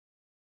fail.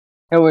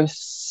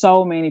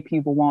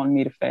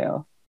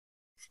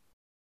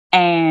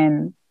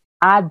 And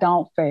I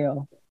don't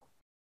fail.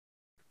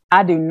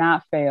 I do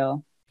not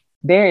fail.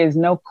 There is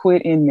no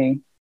quit in me.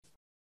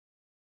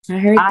 I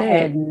heard that. I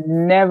had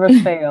never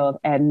failed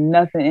at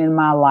nothing in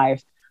my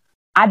life.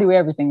 I do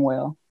everything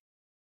well.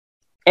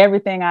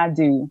 Everything I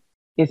do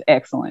is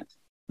excellent.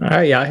 All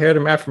right, y'all hear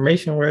them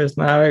affirmation words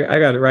now. I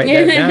got to write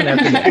that down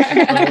after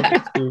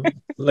that.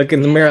 Look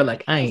in the mirror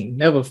like, I ain't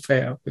never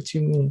failed. What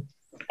you mean?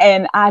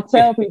 And I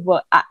tell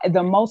people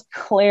the most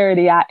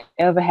clarity I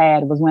ever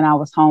had was when I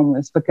was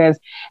homeless, because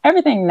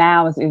everything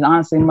now is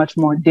honestly much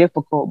more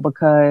difficult,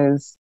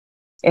 because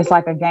it's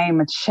like a game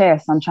of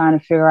chess. I'm trying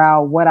to figure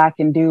out what I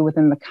can do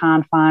within the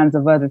confines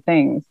of other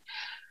things.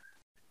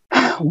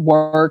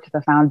 Work,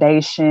 the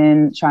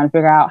foundation, trying to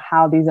figure out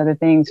how these other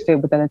things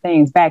fit with other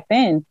things. Back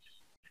then,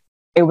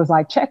 it was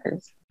like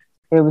checkers.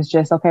 It was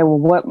just, okay, well,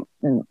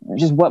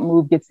 what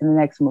move gets to the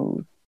next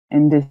move?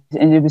 And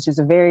it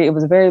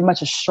was very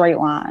much a straight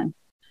line.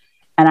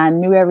 And I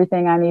knew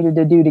everything I needed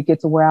to do to get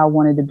to where I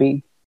wanted to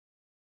be.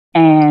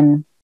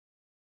 And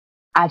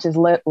I just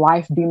let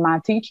life be my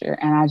teacher,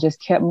 and I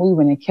just kept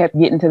moving and kept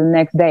getting to the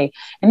next day.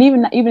 And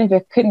even if I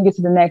couldn't get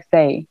to the next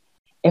day,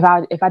 if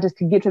I just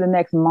could get to the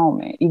next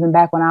moment, even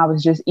back when I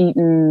was just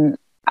eating,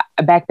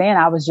 back then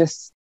I was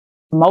just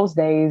most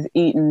days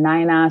eating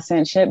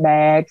 99-cent chip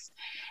bags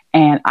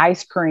and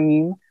ice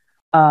cream,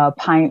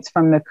 pints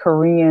from the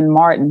Korean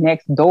mart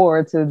next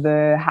door to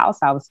the house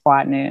I was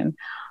squatting in.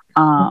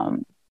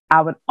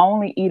 I would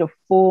only eat a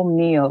full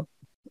meal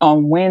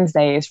on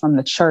Wednesdays from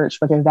the church,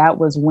 because that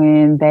was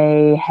when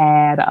they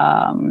had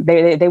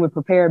they would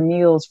prepare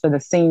meals for the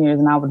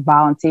seniors, and I would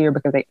volunteer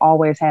because they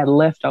always had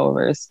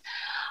leftovers,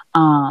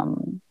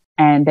 and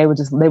they would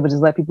just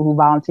let people who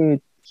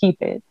volunteered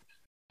keep it.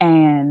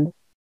 And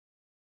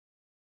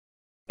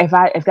if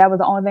that was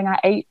the only thing I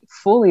ate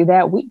fully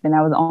that week, then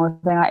that was the only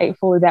thing I ate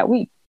fully that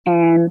week,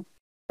 and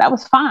that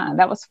was fine.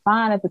 That was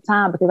fine at the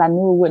time, because I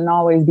knew it wouldn't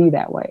always be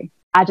that way.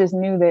 I just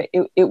knew that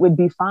it would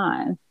be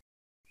fine.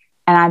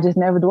 And I just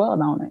never dwelled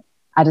on it.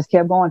 I just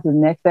kept going to the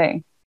next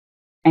day.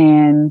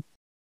 And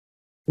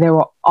there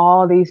were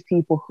all these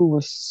people who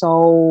were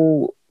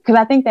so, because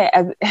I think that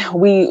as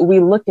we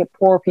look at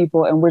poor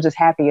people and we're just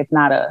happy it's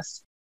not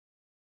us.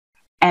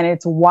 And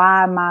it's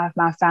why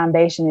my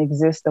foundation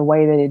exists the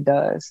way that it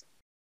does.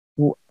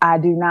 I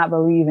do not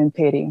believe in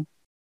pity.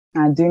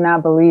 I do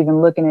not believe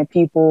in looking at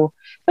people,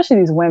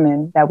 especially these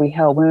women that we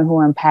help, women who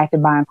are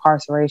impacted by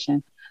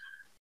incarceration.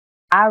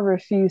 I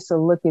refuse to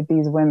look at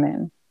these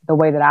women the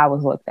way that I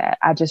was looked at.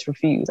 I just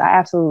refuse. I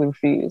absolutely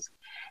refuse.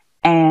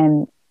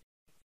 And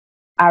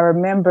I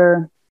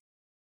remember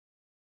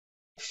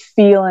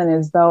feeling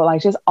as though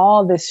like just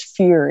all this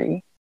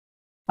fury,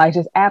 like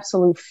just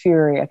absolute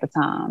fury at the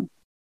time,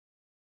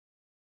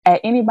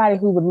 at anybody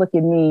who would look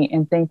at me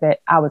and think that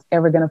I was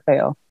ever going to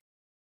fail.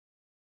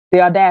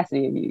 The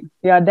audacity of you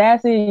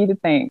to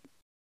think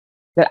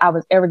that I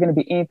was ever going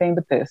to be anything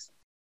but this.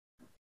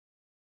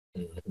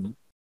 Mm-hmm.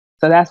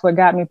 So that's what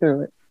got me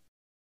through it.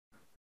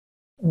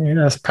 Yeah,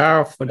 that's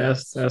powerful.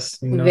 That's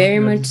very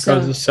much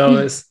so. So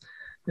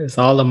it's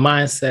all a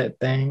mindset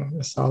thing.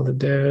 That's all it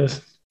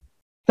does.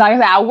 So like I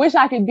said, I wish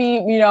I could be, I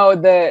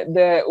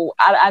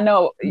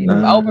know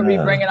Oprah be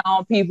bringing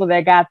on people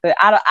that got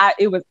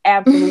it was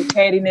absolute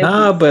pettiness.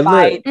 But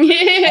fight, look,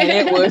 and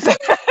it was.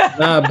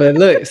 But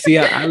look, see,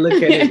 I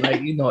look at it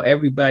like,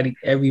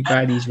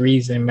 everybody's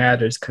reason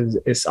matters, because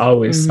it's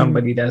always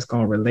somebody that's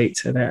gonna relate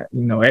to that.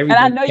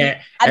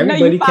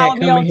 Everybody can't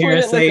come in here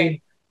and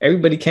say.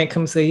 Everybody can't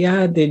come say,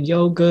 yeah, I did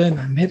yoga and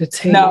I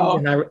meditated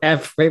and I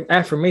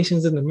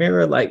affirmations in the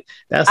mirror. Like,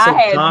 that's so I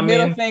had common.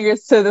 Middle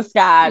fingers to the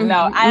sky.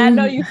 No, I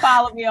know you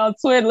follow me on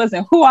Twitter.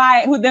 Listen, who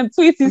them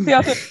tweets you see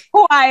on Twitter,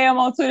 who I am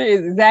on Twitter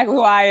is exactly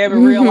who I am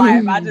in real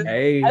life. I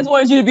just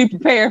wanted you to be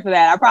prepared for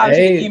that. I probably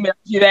should email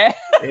you that.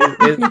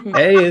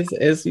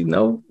 It's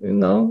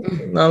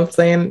what I'm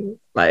saying?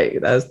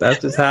 Like, that's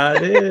just how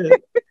it is.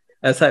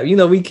 That's how,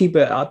 we keep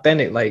it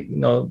authentic. Like,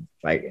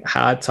 like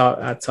how I talk,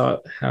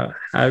 how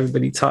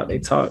everybody talk, they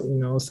talk,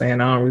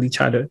 saying I don't really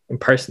try to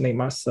impersonate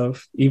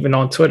myself. Even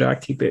on Twitter, I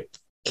keep it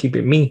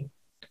me.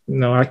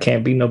 I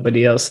can't be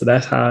nobody else. So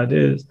that's how it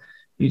is.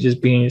 You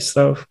just being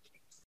yourself.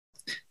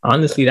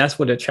 Honestly, that's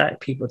what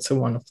attract people to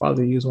want to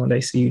follow you, is when they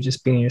see you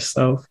just being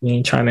yourself. You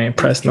ain't trying to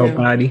impress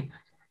nobody.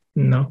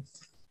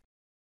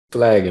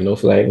 Flagging, no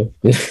flagging.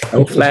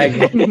 No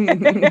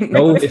flagging.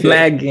 No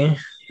flagging.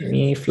 You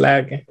ain't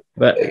flagging.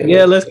 But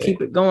yeah, let's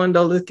keep it going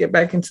though. Let's get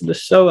back into the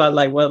show. I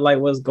like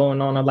what's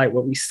going on. I like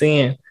what we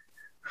seeing.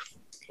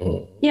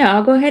 Yeah,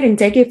 I'll go ahead and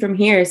take it from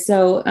here.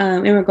 So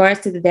in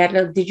regards to the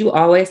data, did you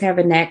always have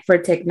a knack for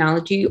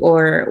technology,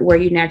 or were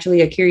you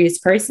naturally a curious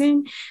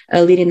person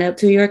leading up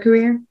to your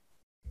career?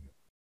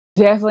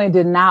 Definitely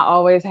did not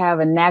always have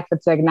a knack for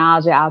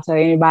technology. I'll tell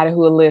anybody who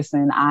will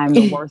listen, I'm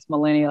the worst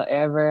millennial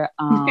ever.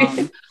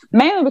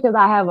 Mainly because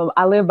I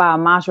live by a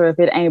mantra: if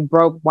it ain't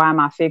broke, why am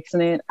I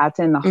fixing it? I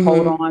tend to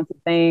hold on to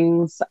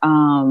things.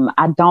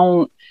 I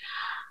don't.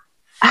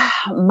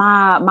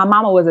 My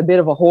mama was a bit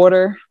of a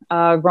hoarder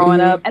growing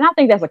up, and I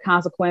think that's a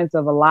consequence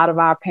of a lot of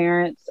our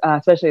parents,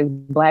 especially as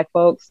Black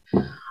folks.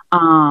 A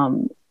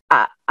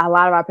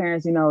lot of our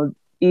parents,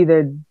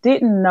 either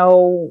didn't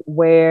know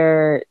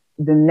where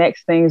the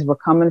next things were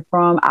coming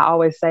from. I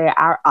always say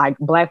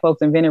Black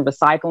folks invented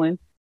recycling.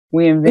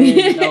 We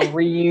invented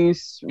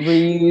reuse,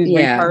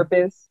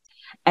 repurpose.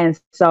 And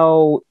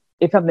so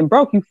if something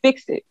broke, you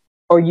fixed it,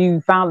 or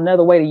you found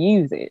another way to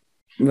use it.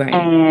 Right.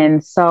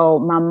 And so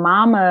my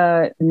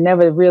mama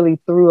never really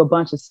threw a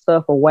bunch of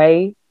stuff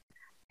away.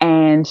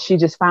 and she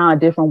just found a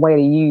different way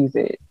to use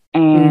it.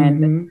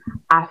 And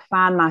I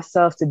find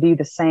myself to be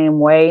the same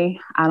way.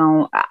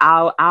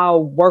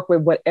 I'll work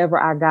with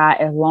whatever I got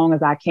as long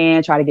as I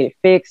can, try to get it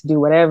fixed, do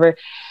whatever.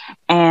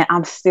 And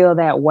I'm still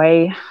that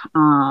way.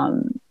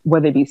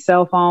 Whether it be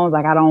cell phones,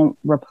 like I don't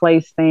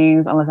replace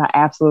things unless I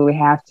absolutely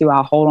have to.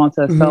 I'll hold on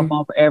to a cell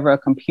phone forever, a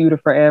computer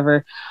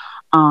forever,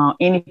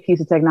 any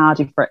piece of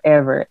technology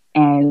forever,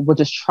 and we'll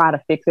just try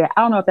to fix it.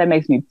 I don't know if that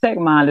makes me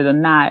tech-minded or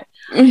not.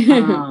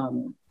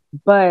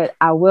 But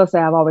I will say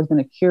I've always been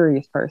a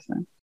curious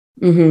person.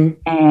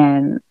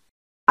 And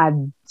I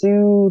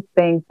do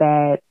think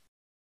that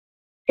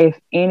if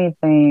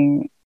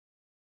anything,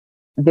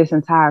 this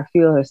entire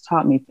field has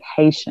taught me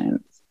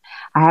patience.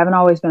 I haven't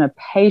always been a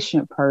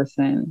patient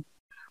person,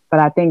 but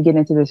I think getting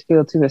into this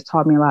field too has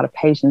taught me a lot of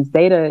patience.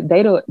 Data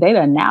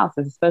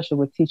analysis, especially,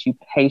 would teach you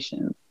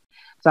patience.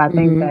 So I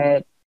think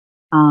that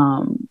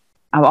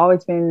I've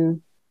always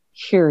been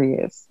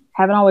curious,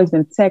 haven't always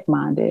been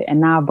tech-minded,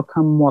 and now I've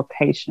become more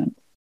patient.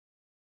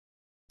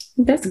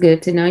 That's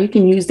good to know. You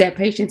can use that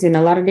patience in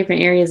a lot of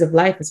different areas of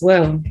life as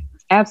well.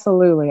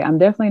 Absolutely. I'm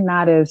definitely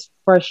not as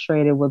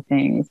frustrated with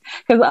things,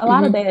 because a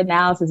lot of data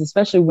analysis,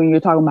 especially when you're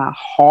talking about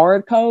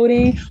hard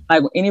coding,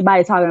 like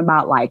anybody talking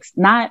about like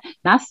not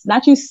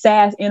you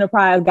SaaS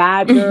enterprise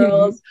guide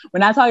girls. We're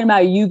not talking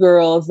about you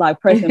girls like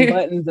pressing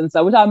buttons and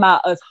stuff. We're talking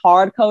about us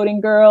hard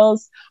coding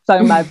girls. We're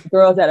talking about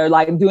girls that are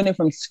like doing it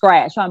from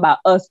scratch. We're talking about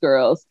us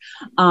girls.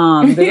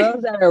 The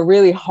girls that are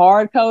really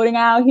hard coding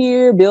out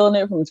here,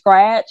 building it from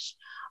scratch.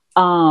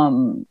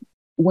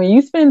 When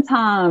you spend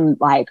time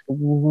like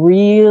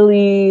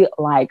really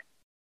like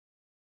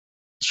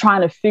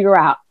trying to figure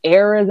out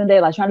errors in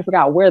data, like trying to figure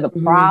out where the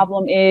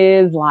problem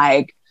is,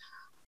 like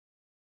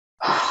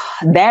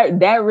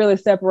that really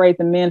separates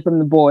the men from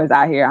the boys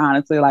out here,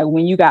 honestly. Like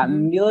when you got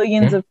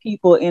millions of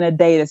people in a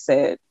data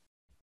set,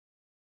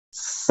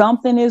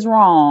 something is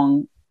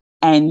wrong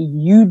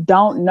and you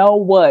don't know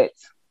what,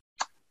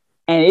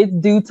 and it's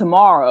due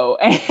tomorrow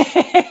and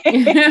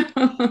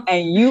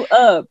you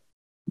up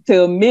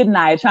till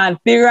midnight trying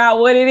to figure out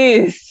what it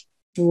is.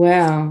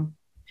 Wow.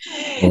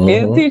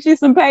 It'll teach you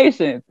some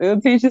patience. Yeah,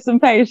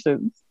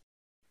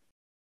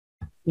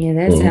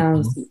 that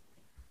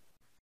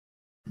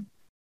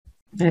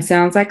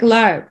sounds like a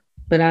lot.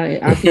 But I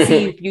can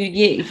see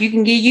if you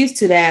can get used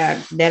to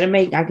that,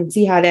 I can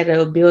see how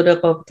that'll build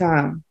up over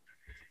time.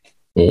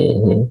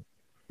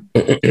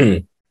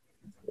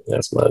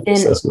 That's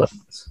my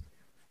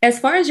As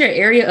far as your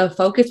area of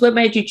focus, what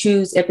made you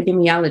choose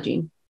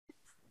epidemiology?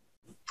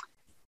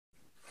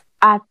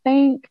 I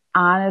think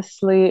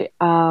honestly,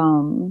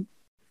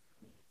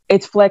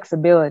 it's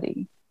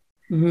flexibility.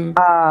 And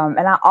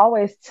I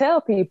always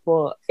tell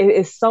people it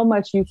is so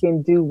much you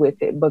can do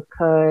with it,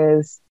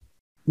 because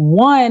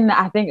one,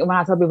 I think when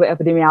I tell people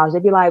epidemiology,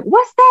 they'd be like,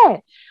 what's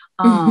that?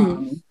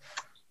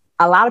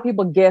 A lot of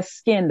people guess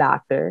skin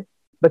doctor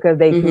because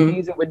they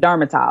confuse it with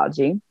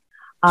dermatology.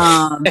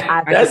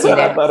 That's what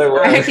I thought it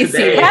was. I can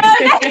see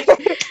that.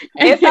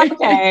 It's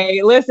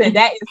okay. Listen,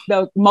 that is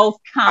the most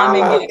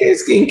common.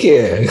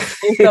 Skincare.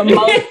 It's the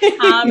most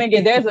common.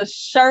 There's a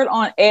shirt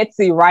on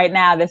Etsy right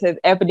now that says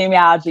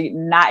epidemiology,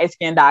 not a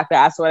skin doctor.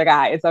 I swear to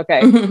God, it's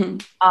okay.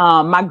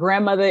 My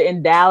grandmother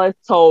in Dallas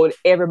told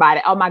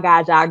everybody, "Oh my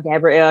God, y'all,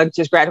 Gabrielle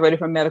just graduated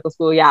from medical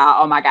school,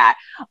 y'all. Oh my God."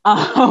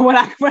 When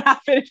I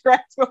finished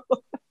grad school.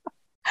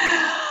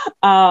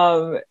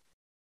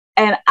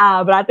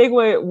 But I think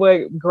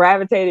what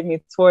gravitated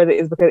me towards it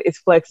is because it's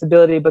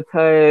flexibility,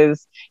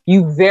 because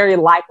you very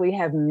likely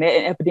have met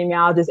an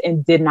epidemiologist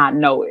and did not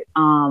know it.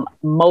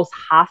 Most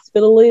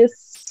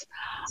hospitalists,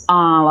 a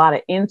lot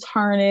of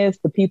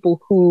internists, the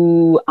people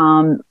who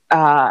are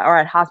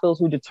at hospitals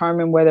who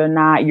determine whether or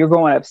not you're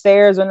going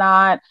upstairs or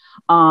not,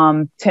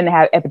 tend to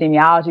have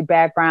epidemiology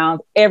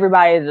backgrounds.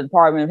 Everybody at the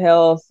Department of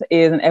Health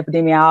is an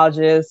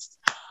epidemiologist.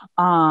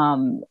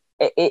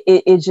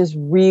 It just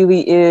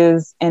really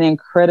is an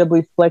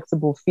incredibly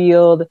flexible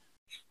field.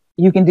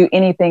 You can do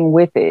anything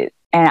with it.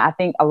 And I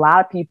think a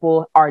lot of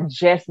people are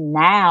just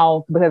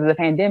now, because of the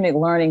pandemic,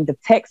 learning the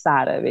tech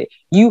side of it.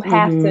 You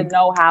have to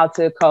know how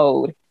to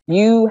code.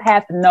 You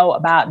have to know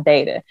about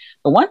data.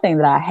 The one thing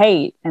that I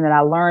hate and that I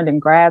learned in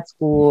grad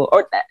school,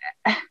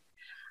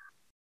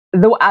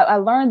 I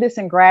learned this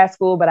in grad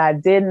school, but I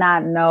did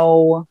not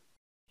know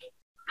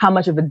how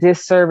much of a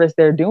disservice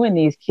they're doing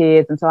these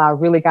kids until I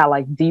really got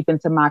like deep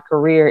into my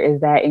career,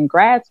 is that in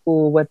grad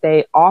school, what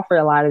they offer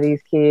a lot of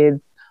these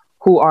kids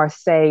who are,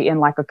 say, in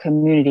like a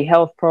community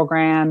health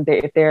program,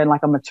 if they're in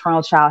like a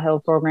maternal child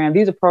health program,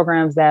 these are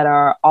programs that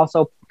are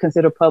also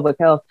considered public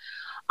health.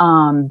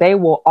 They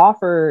will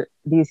offer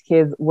these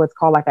kids what's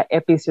called like an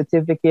epi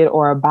certificate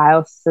or a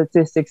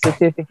biostatistics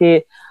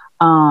certificate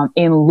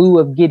in lieu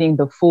of getting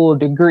the full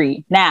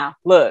degree. Now,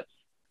 look,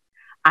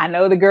 I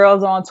know the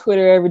girls on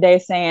Twitter every day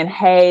saying,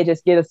 hey,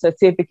 just get a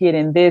certificate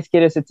in this,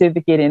 get a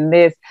certificate in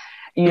this,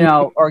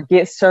 or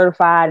get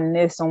certified in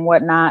this and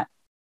whatnot.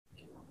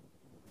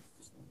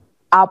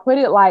 I'll put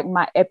it like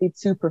my Epi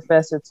 2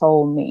 professor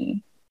told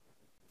me.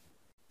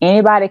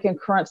 Anybody can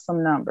crunch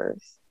some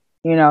numbers.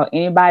 You know,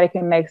 anybody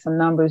can make some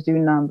numbers, do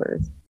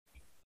numbers.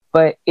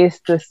 But it's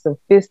the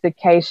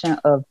sophistication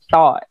of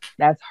thought.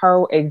 That's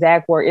her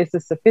exact word. It's the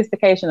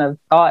sophistication of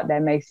thought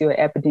that makes you an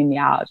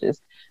epidemiologist.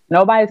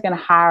 Nobody's going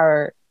to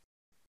hire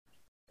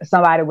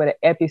somebody with an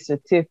epi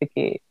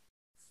certificate,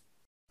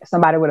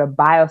 somebody with a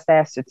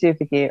biostat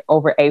certificate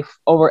over a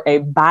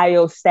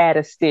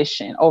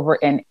biostatistician, over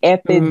an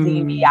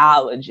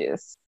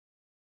epidemiologist.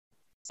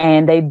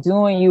 And they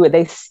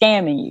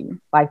scamming you.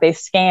 Like, they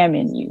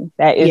scamming you.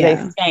 That is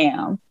a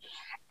scam.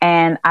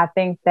 And I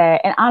think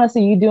that, and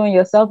honestly, you're doing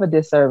yourself a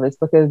disservice,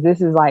 because this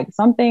is like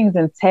some things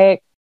in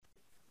tech.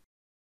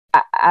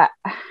 I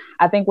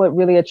think what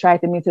really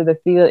attracted me to the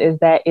field is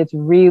that it's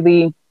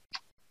really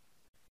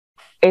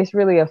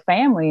a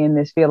family in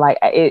this field. Like,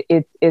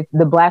 it's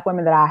the Black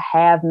women that I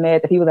have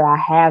met, the people that I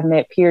have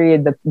met,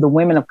 period. The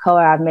women of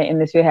color I've met in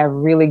this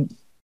field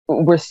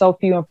we're so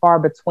few and far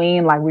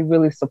between. Like, we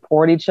really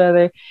support each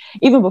other.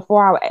 Even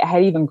before I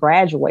had even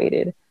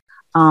graduated,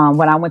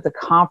 when I went to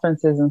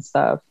conferences and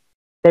stuff,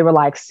 they were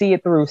like, see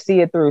it through.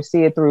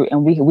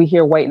 And we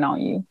here waiting on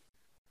you.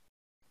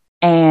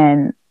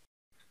 And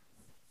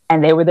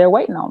they were there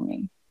waiting on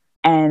me.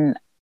 And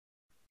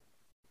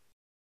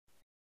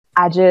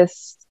I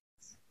just,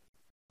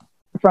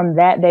 from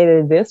that day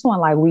to this one,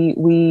 like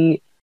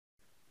we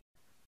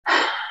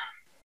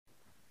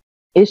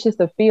it's just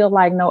a field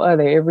like no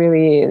other. It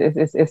really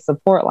is. It's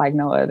support like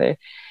no other.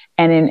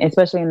 And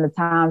especially in the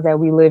times that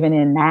we living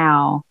in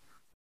now,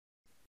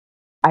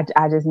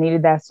 I just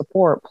needed that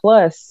support.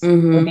 Plus,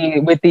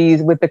 with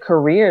the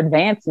career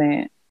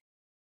advancement,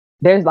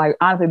 there's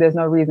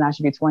no reason I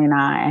should be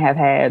 29 and have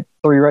had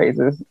 3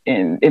 raises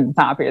in the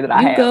time period that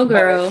I have. Go,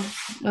 girl.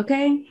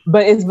 Okay.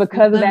 But it's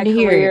because of that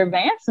career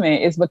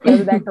advancement. It's because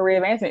of that career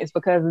advancement. It's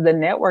because of the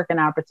networking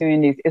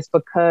opportunities. It's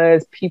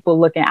because people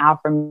looking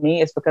out for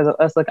me. It's because of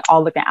us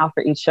all looking out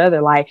for each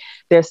other. Like,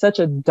 there's such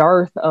a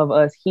dearth of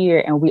us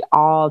here, and we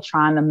all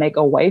trying to make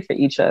a way for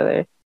each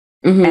other.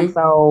 And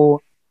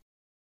so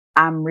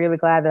I'm really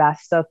glad that I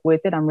stuck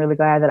with it. I'm really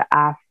glad that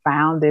I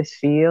found this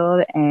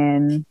field,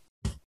 and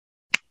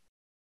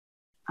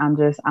I'm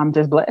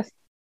just blessed.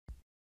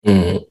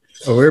 Well,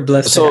 we're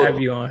blessed to have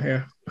you on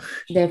here.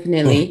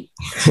 Definitely.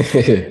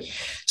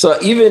 So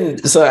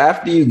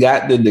after you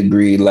got the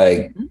degree,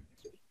 like,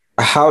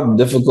 how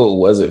difficult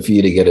was it for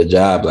you to get a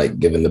job, like,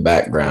 given the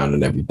background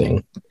and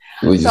everything?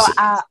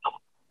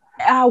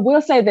 I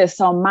will say this.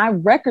 So my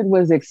record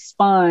was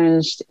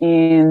expunged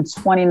in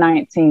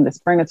 2019, the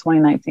spring of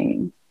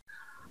 2019.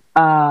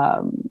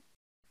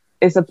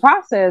 It's a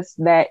process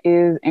that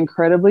is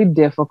incredibly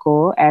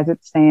difficult as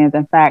it stands.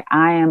 In fact,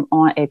 I am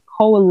on a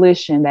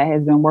coalition that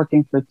has been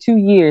working for 2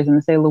 years in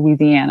the state of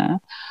Louisiana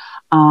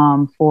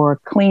for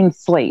Clean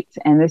Slate.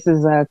 And this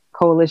is a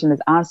coalition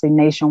that's honestly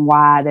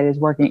nationwide, that is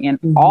working in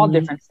all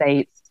different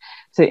states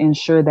to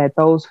ensure that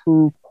those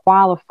who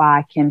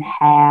qualify can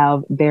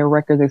have their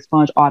records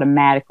expunged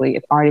automatically.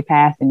 It's already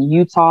passed in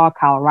Utah.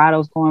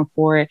 Colorado's going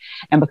for it.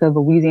 And because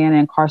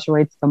Louisiana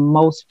incarcerates the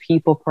most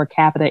people per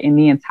capita in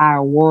the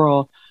entire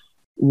world,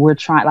 we're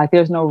trying, like,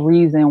 there's no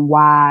reason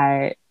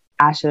why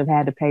I should have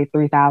had to pay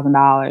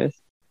 $3,000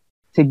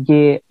 to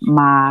get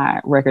my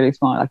record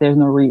expunged. Like, there's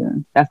no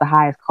reason. That's the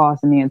highest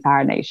cost in the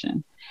entire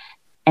nation.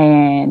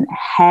 And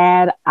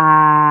had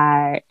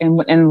I,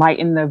 and like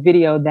in the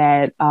video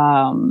that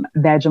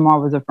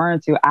Jamar was referring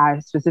to,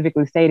 I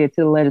specifically stated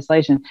to the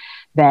legislation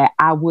that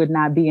I would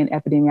not be an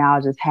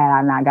epidemiologist had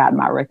I not gotten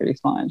my record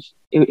expunged.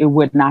 It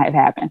would not have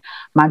happened.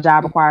 My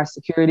job requires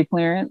security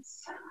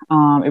clearance.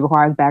 It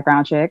requires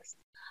background checks.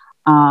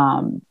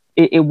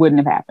 It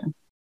wouldn't have happened.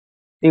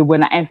 It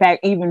wouldn't. In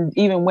fact, even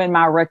when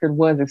my record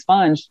was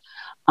expunged,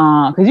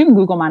 because you can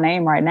Google my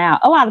name right now,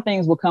 a lot of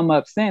things will come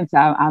up since.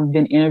 I've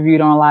been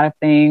interviewed on a lot of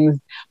things.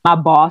 My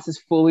boss is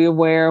fully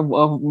aware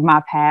of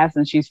my past,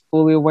 and she's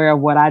fully aware of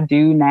what I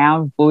do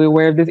now, fully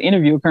aware of this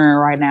interview occurring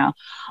right now.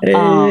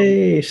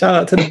 Hey, shout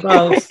out to the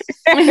boss.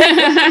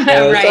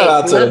 Right. Shout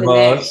out to the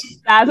boss.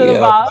 Shout out to the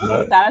boss.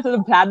 Shout out to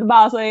the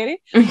boss lady.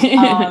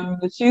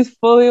 She's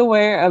fully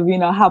aware of,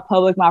 how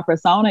public my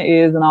persona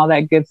is and all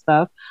that good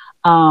stuff.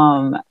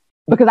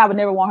 Because I would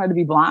never want her to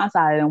be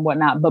blindsided and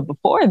whatnot. But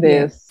before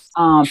this,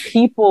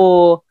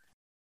 people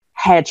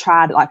had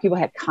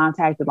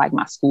contacted like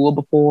my school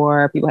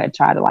before. People had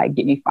tried to like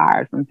get me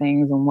fired from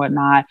things and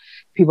whatnot.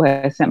 People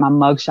had sent my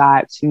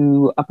mugshot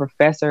to a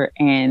professor,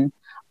 and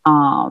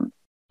not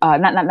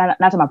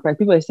to my professor.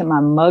 People had sent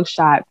my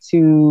mugshot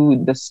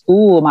to the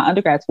school, my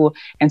undergrad school,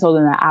 and told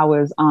them that I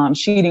was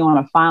cheating on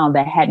a file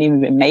that hadn't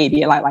even been made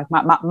yet. Like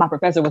my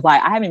professor was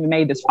like, I haven't even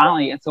made this file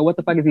yet, so what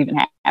the fuck is even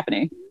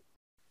happening?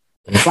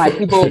 Like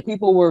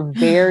people were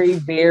very,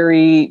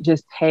 very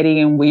just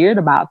petty and weird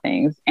about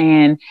things.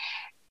 And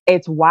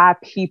it's why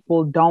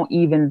people don't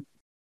even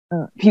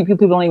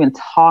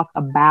talk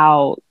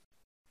about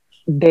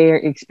their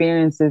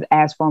experiences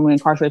as formerly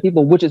incarcerated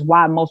people, which is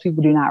why most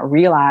people do not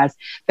realize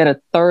that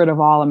 1/3 of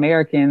all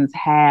Americans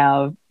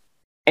have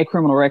a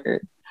criminal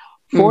record.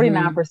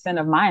 49%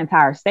 of my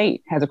entire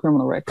state has a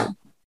criminal record.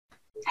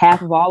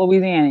 Half of all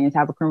Louisianians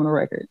have a criminal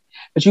record,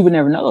 but you would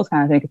never know those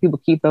kind of things because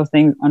people keep those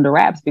things under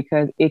wraps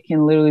because it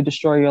can literally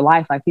destroy your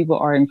life. Like, people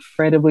are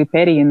incredibly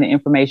petty in the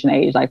information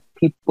age. Like,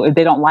 people, if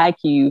they don't like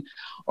you,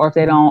 or if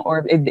they don't,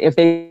 or if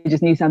they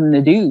just need something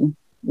to do,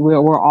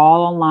 we're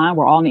all online,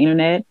 we're all on the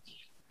internet.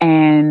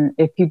 And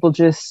if people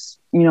just,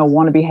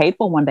 want to be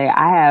hateful one day,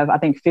 I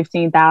think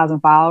 15,000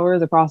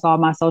 followers across all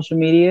my social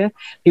media.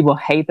 People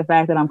hate the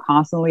fact that I'm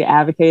constantly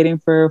advocating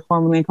for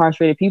formerly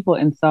incarcerated people.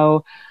 And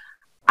so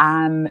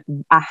I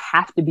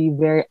have to be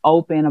very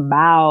open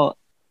about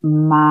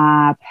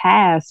my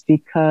past,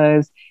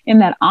 because in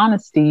that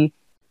honesty,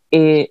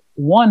 it,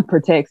 one,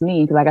 protects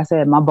me. Because like I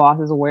said, my boss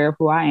is aware of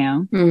who I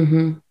am.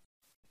 Mm-hmm.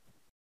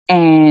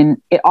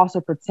 And it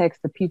also protects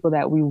the people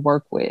that we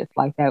work with,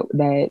 like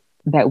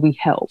that we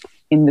help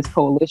in this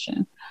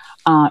coalition.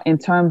 In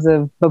terms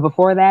of, but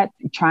before that,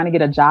 trying to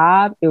get a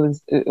job, it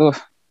was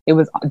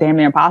damn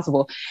near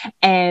impossible.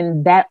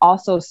 And that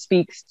also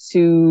speaks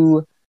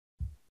to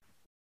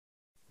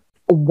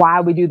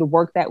why we do the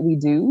work that we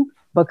do,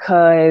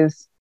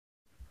 because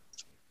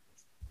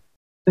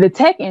the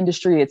tech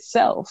industry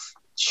itself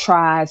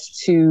tries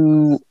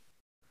to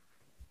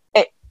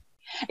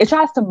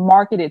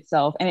market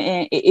itself,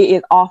 and it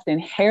is often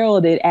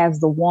heralded as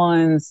the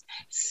ones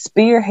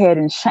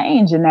spearheading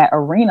change in that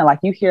arena. Like,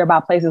 you hear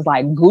about places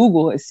like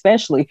Google,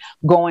 especially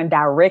going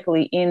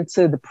directly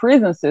into the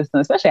prison system,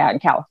 especially out in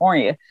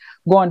California,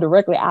 going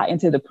directly out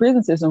into the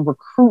prison system,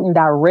 recruiting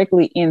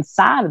directly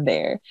inside of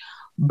there.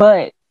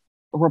 But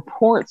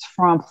reports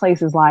from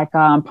places like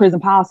Prison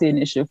Policy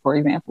Initiative, for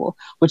example,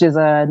 which is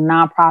a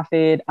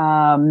nonprofit,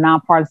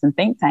 nonpartisan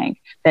think tank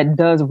that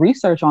does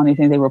research on these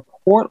things. They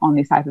report on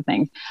these types of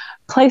things.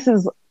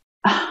 Places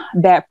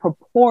that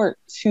purport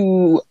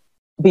to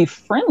be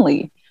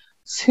friendly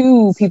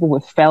to people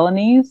with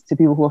felonies, to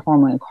people who are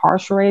formerly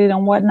incarcerated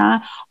and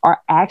whatnot,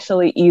 are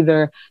actually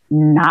either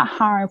not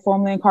hiring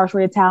formerly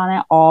incarcerated talent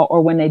at all,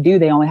 or when they do,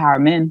 they only hire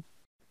men.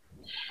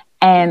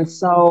 And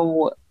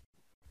so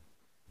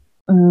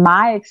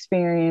my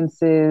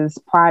experiences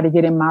prior to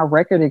getting my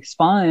record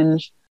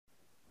expunged,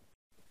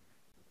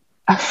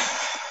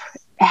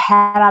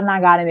 had I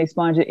not gotten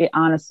expunged, it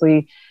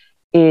honestly,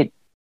 we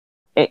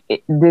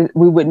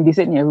wouldn't be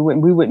sitting here.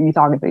 We wouldn't be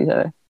talking to each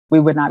other. We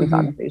would not be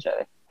talking to each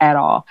other at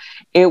all.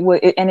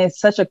 And it's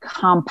such a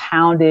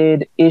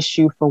compounded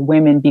issue for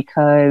women,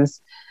 because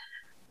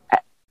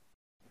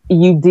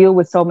you deal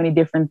with so many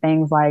different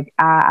things. Like,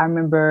 I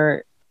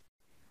remember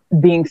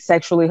being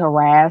sexually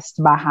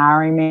harassed by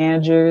hiring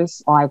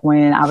managers, like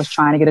when I was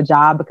trying to get a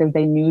job, because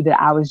they knew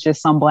that I was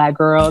just some Black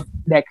girl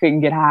that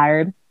couldn't get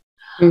hired.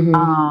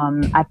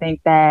 Mm-hmm. I think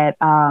that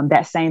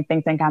that same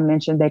think tank I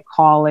mentioned, they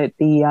call it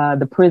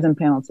the prison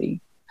penalty,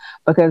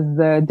 because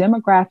the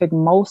demographic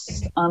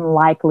most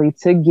unlikely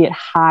to get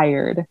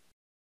hired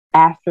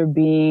after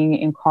being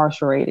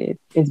incarcerated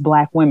is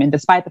Black women,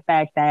 despite the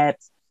fact that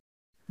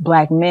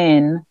Black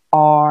men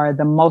are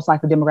the most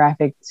likely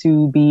demographic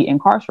to be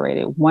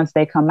incarcerated. Once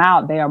they come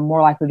out, they are more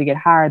likely to get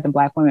hired than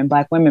Black women.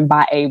 Black women,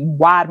 by a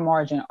wide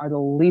margin, are the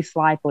least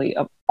likely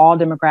of all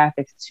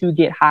demographics to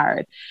get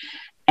hired.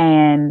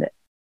 And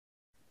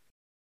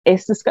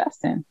it's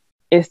disgusting.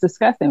 It's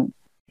disgusting.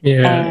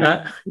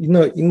 Yeah. You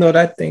know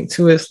that thing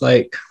too, it's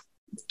like,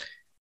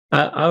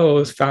 I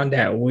always found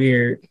that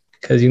weird,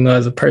 because,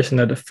 as a person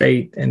of the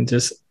faith and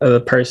just as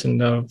a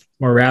person of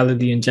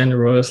morality in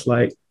general, it's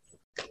like,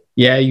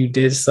 yeah, you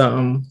did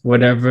something,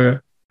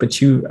 whatever, but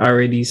you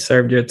already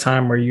served your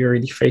time, or you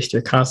already faced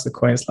your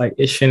consequence. Like,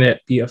 it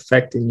shouldn't be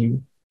affecting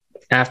you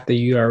after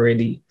you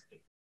already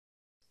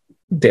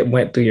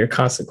went through your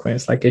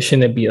consequence. Like, it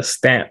shouldn't be a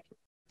stamp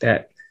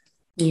that,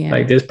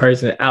 like, this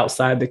person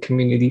outside the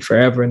community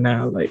forever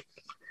now. Like,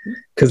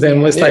 because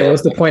then what's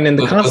the point in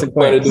the consequence?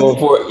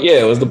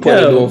 What's the point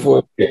of doing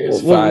 4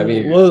 years, 5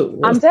 years?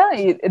 I'm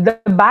telling you,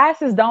 the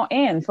biases don't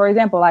end. For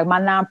example, like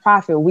my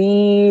nonprofit,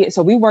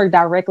 we work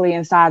directly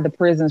inside the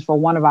prisons for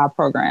one of our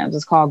programs.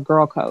 It's called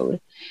Girl Code.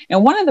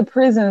 And one of the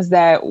prisons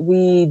that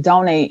we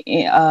donate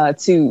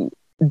to,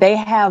 they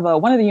have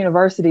one of the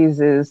universities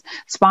is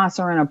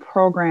sponsoring a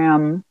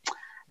program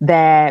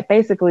that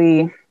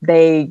basically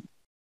they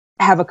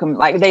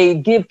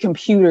give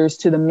computers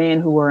to the men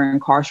who are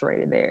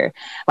incarcerated there.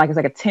 Like, it's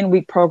like a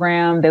 10-week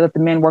program. They let the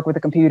men work with the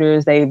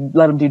computers. They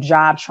let them do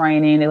job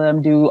training. They let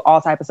them do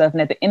all type of stuff.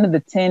 And at the end of the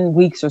 10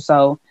 weeks or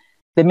so,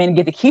 the men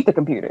get to keep the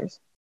computers.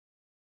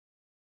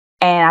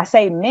 And I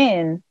say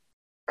men,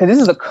 because this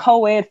is a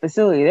co-ed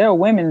facility. There are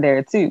women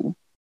there too,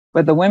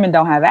 but the women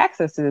don't have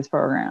access to this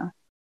program.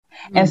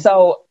 Mm-hmm. And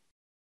so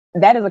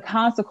that is a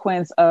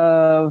consequence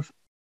of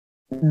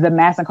the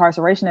mass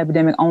incarceration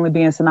epidemic only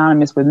being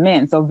synonymous with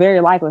men. So very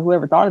likely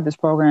whoever thought of this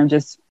program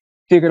just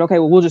figured, okay,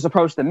 well, we'll just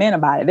approach the men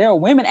about it. There are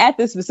women at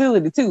this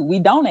facility too. We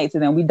donate to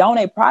them. We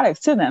donate products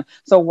to them.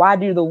 So why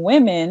do the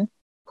women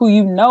who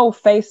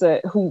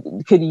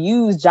who could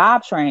use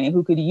job training,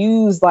 who could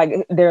use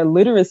like their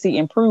literacy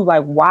improve,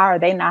 like why are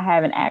they not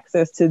having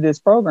access to this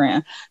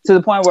program? To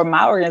the point where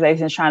my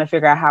organization is trying to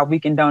figure out how we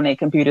can donate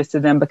computers to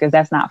them, because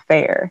that's not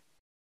fair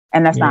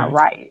and that's not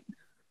right.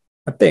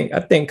 I think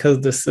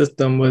because the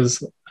system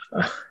was,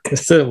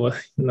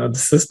 the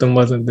system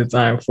wasn't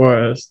designed for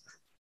us,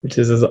 which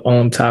is its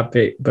own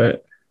topic.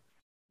 But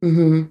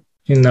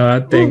I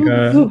think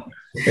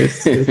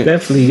it's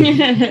definitely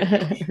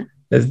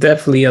there's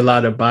definitely a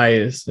lot of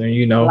bias,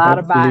 and a lot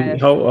of bias.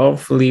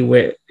 Hopefully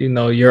with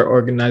your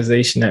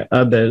organization and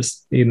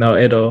others,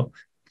 it'll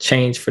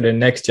change for the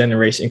next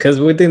generation, because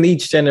within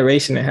each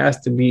generation it has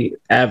to be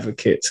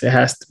advocates. It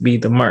has to be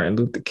the Martin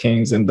Luther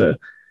Kings and the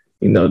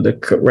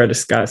Coretta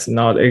Scotts and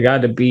all. It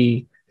got to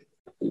be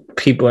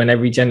people in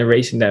every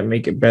generation that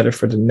make it better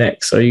for the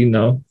next. So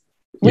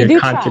we do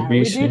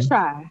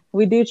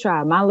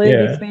try. My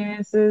lived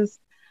experiences,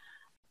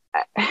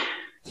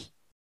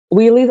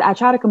 I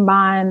try to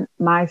combine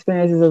my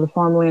experiences as a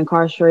formerly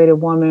incarcerated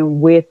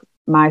woman with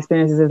my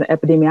experiences as an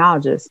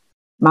epidemiologist.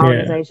 My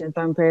organization,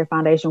 Thurman Perry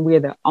Foundation, we are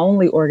the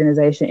only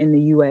organization in the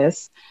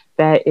U.S.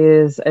 that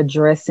is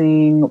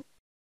addressing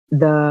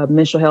the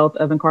mental health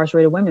of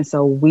incarcerated women.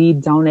 So we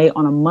donate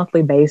on a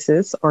monthly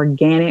basis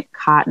organic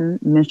cotton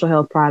mental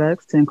health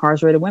products to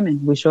incarcerated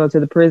women. We show up to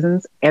the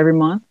prisons every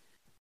month,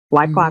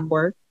 like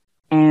clockwork.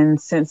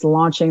 And since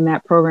launching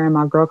that program,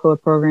 our Girl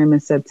Code program in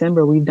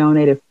September, we've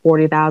donated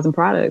 40,000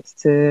 products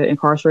to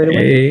incarcerated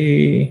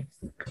women.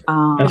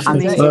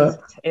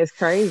 It's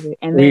crazy.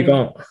 And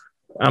then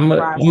I'm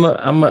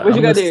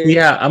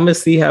gonna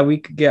see how we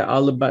could get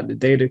all about the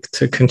data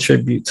to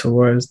contribute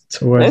towards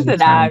the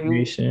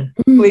foundation.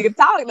 We can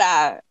talk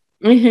now.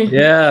 We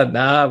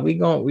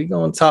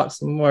gonna talk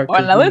some more.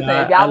 Well, now listen,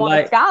 if y'all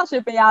want a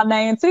scholarship in y'all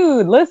name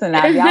too, listen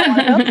now, if y'all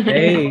want to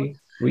help.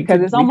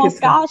 Because it's almost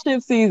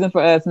scholarship season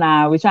for us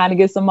now. We're trying to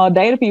get some more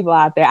data people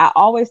out there. I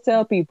always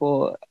tell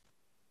people,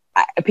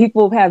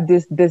 people have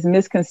this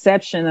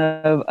misconception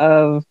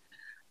of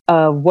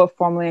what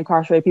formerly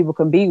incarcerated people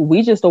can be.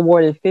 We just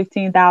awarded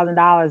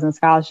 $15,000 in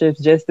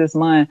scholarships just this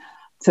month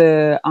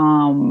to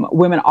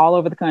women all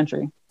over the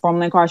country.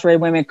 Formerly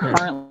incarcerated women,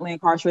 currently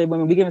incarcerated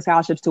women. We're giving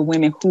scholarships to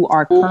women who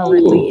are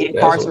currently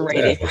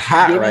incarcerated.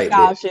 Giving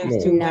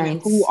scholarships to women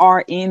who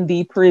are in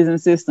the prison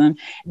system.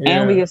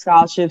 And we give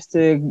scholarships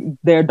to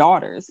their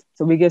daughters.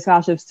 So we give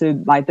scholarships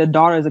to like the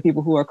daughters of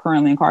people who are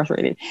currently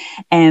incarcerated.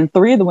 And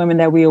 3 of the women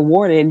that we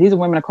awarded, and these are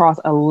women across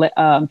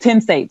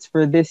 10 states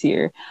for this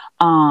year.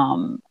 3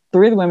 of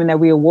the women that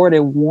we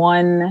awarded,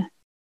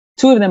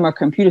 2 of them are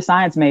computer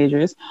science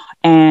majors,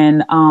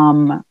 and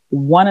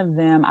one of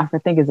them I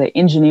think is an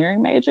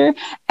engineering major,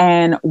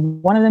 and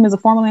one of them is a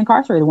formerly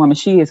incarcerated woman.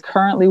 She is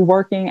currently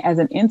working as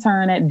an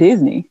intern at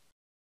Disney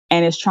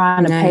and is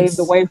trying to pave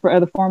the way for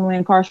other formerly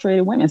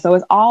incarcerated women. So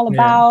it's all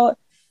about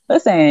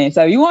listen,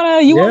 so you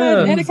wanna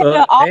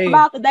dedicate all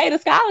about the data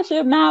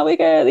scholarship. Now we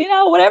could,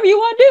 whatever you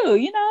want to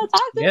do,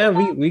 talk to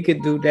me. We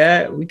could do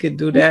that. We could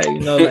do that.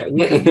 Like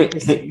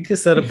we could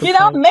set up.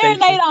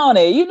 Marinate on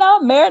it.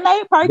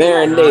 Marinate.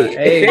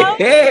 Marinate.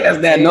 Hey, that's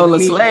that Nola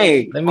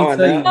slang. Let me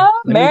tell you,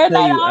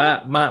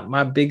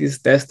 my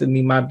biggest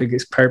destiny, my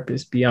biggest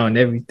purpose beyond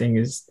everything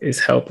is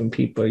helping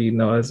people.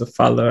 As a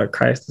follower of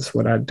Christ, that's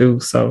what I do.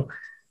 So,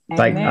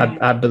 like,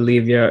 I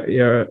believe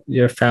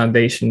your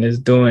foundation is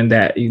doing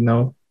that.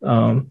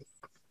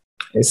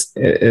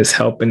 It's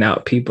helping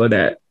out people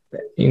that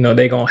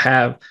they gonna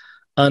have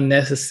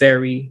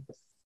unnecessary,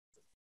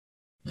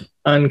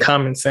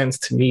 uncommon sense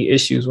to me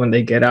issues when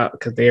they get out,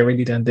 because they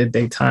already done did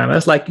their time.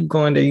 That's like you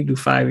go in there, you do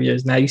 5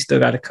 years, now you still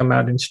got to come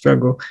out and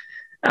struggle.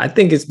 I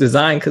think it's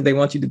designed because they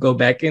want you to go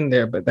back in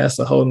there, but that's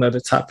a whole nother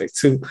topic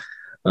too.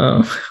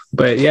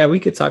 But yeah, we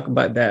could talk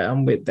about that.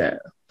 I'm with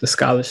that. The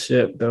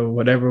scholarship, the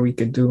whatever we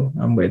could do,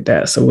 I'm with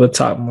that. So we'll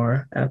talk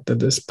more after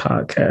this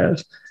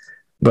podcast.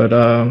 But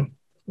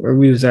where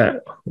we was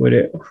at with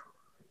it,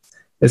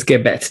 let's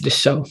get back to the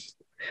show.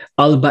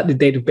 All about the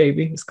data,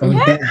 baby. It's going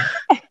down.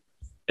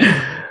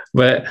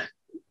 But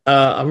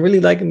I'm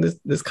really liking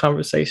this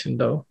conversation,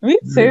 though. Me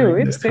too.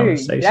 Me too.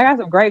 I got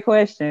some great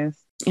questions.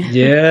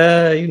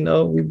 Yeah,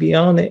 we be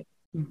on it.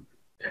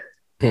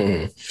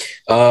 Dang,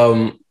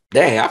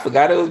 I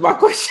forgot it was my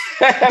question.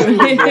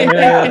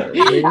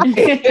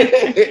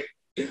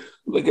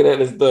 Looking at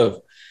this stuff.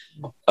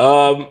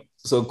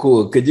 So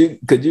cool. Could you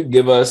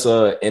give us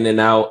in and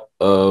out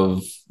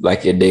of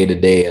like your day to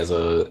day as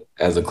a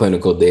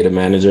clinical data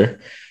manager,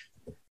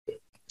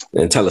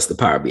 and tell us the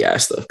Power BI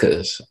stuff,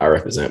 because I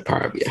represent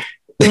Power BI.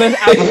 I'm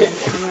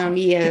gonna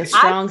be a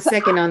strong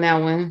second on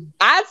that one.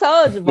 I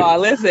told you, boy.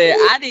 Listen,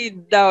 I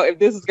didn't know if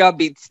this was gonna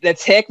be the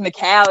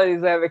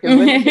technicalities of it. Because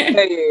let me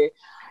tell you.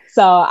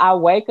 So I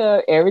wake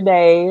up every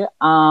day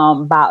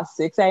about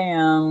 6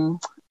 a.m.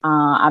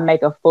 I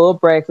make a full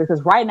breakfast,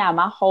 because right now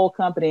my whole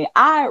company,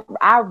 I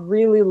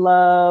really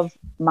love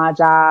my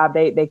job.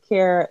 They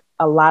care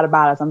a lot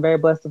about us. I'm very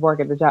blessed to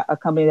work at a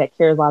company that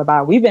cares a lot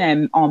about it. We've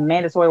been on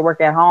mandatory work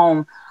at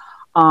home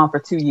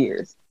for 2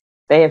 years.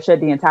 They have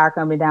shut the entire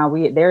company down.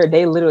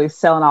 They literally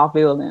selling off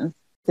buildings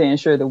to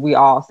ensure that we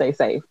all stay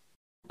safe,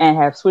 and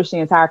have switched the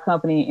entire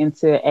company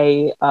into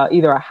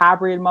either a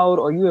hybrid mode,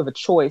 or you have a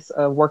choice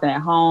of working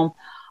at home.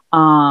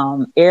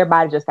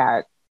 Everybody just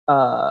got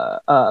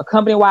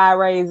company-wide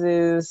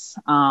raises.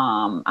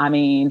 I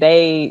mean,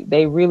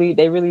 they really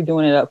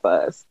doing it up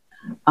for us.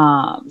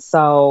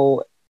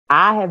 So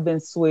I have been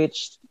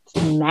switched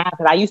to now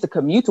because I used to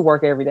commute to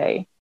work every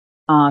day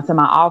to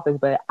my office,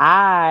 but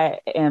I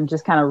am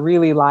just kind of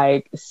really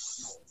like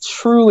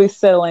truly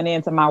settling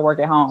into my work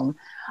at home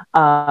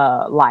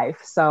life.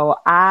 So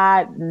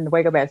I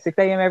wake up at 6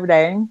 a.m. every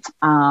day,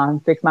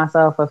 fix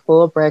myself a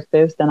full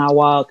breakfast, then I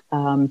walk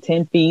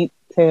 10 feet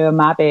to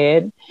my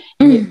bed,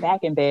 get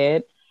back in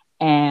bed,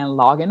 and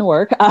log into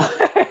work.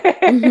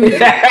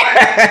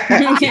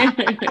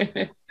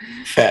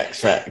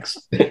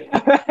 Facts.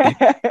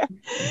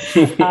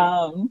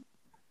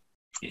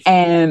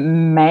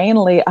 And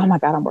mainly, oh my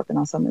God, I'm working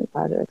on so many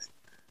projects.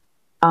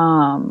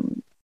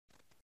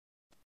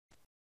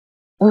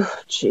 Oh,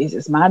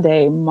 Jesus, my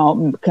day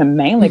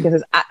mainly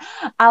because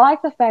I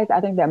like the fact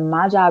I think that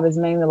my job is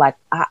mainly like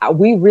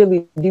we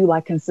really do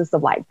like consist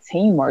of like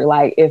teamwork.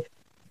 Like if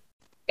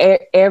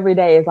every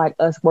day is like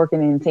us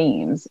working in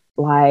teams,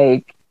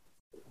 like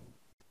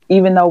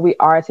even though we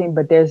are a team,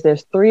 but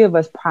there's three of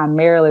us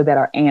primarily that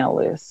are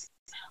analysts.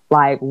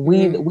 Like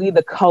we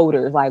the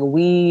coders, like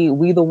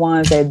we the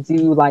ones that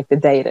do like the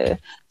data.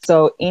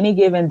 So any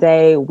given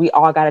day, we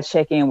all got to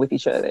check in with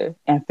each other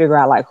and figure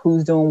out like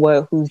who's doing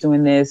what, who's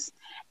doing this,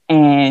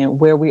 and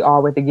where we are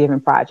with the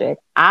given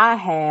project. I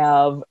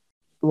have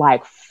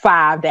like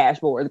 5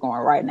 dashboards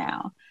going right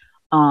now.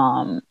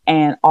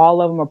 And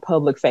all of them are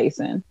public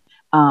facing,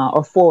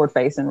 or forward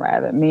facing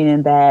rather,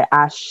 meaning that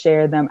I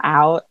share them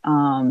out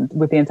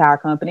with the entire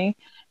company.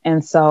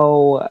 And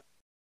so,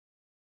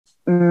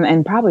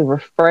 and probably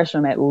refresh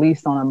them at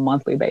least on a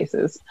monthly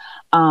basis.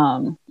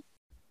 And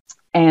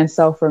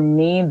so for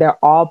me, they're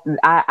all,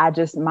 I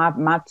just,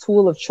 my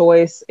tool of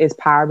choice is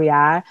Power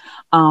BI.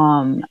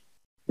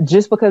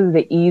 Just because of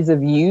the ease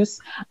of use,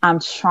 I'm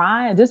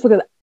trying, just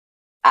because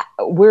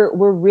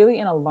we're really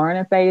in a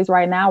learning phase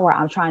right now where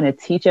I'm trying to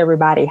teach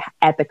everybody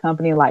at the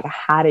company, like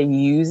how to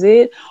use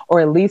it,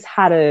 or at least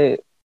how to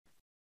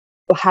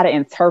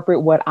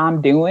interpret what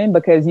I'm doing,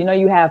 because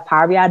you have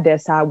Power BI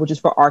Desktop, which is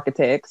for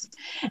architects,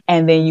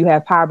 and then you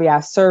have Power BI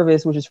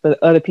Service, which is for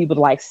other people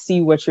to like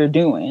see what you're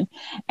doing.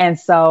 And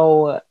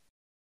so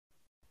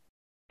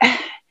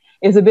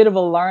it's a bit of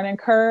a learning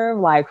curve,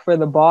 like for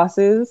the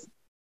bosses,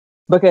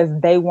 because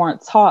they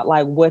weren't taught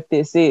like what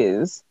this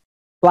is.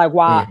 Like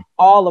while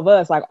all of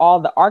us, like all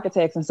the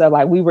architects and stuff,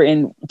 like we were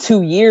in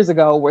 2 years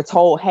ago, we're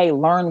told, hey,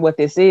 learn what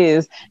this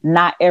is,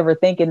 not ever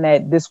thinking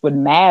that this would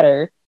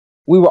matter.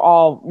 We were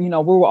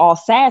all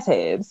SaaS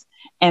heads.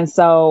 And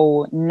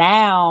so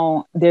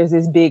now there's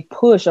this big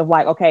push of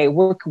like, okay,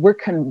 we're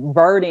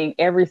converting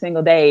every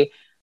single day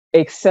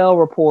Excel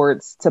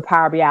reports to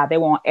Power BI. They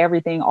want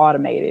everything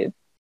automated.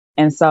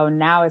 And so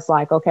now it's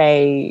like,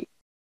 okay,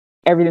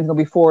 everything's gonna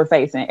be forward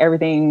facing,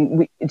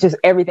 everything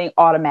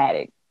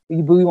automatic.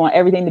 We want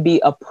everything to be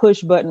a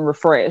push button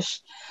refresh.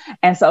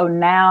 And so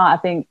now I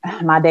think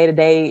my day to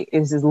day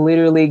is just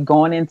literally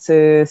going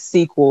into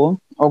SQL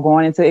or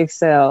going into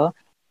Excel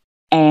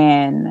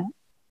and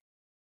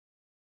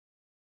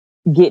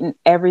getting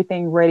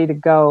everything ready to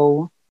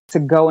go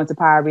into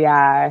Power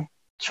BI,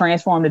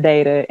 transform the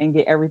data, and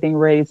get everything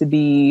ready to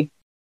be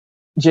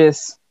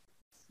just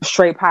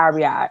straight Power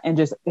BI, and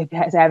just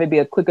have it be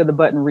a click of the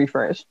button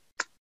refresh.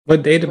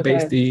 What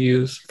database do you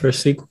use for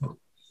SQL?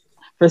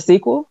 For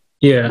SQL?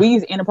 Yeah. We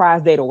use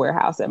Enterprise Data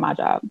Warehouse at my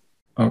job.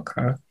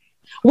 Okay.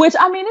 Which,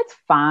 I mean, it's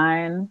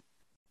fine.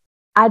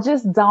 I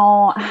just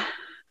don't...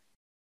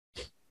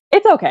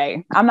 It's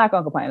okay. I'm not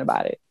going to complain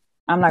about it.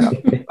 I'm not,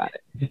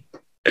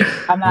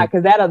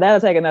 because that'll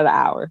take another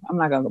hour. I'm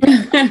not going to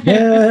complain.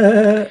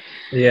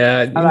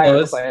 Yeah. I'm not gonna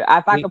complain.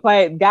 If I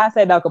complain, God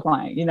said don't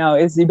complain. You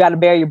got to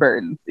bear your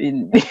burdens. Me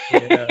and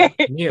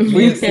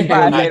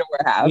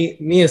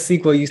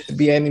SQL used to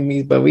be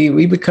enemies, but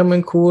we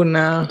becoming cool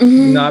now. What do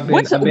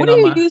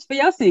you use for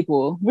your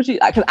SQL?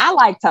 Because I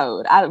like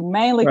Toad.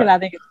 Mainly because I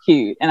think it's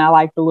cute, and I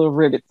like the little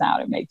ribbit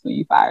sound it makes when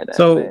you fire it up.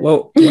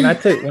 When I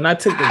took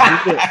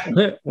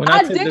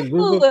the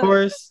Google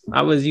course,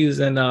 I was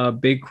using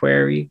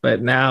BigQuery,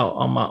 but now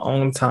on my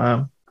own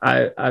time,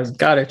 I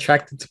got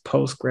attracted to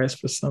Postgres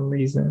for some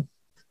reason.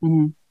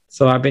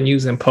 So I've been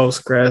using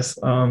Postgres.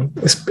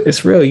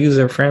 It's real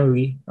user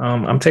friendly.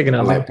 I'm taking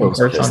a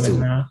course on it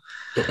now.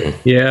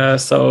 Yeah,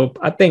 so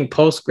I think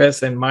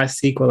Postgres and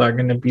MySQL are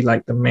going to be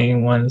like the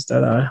main ones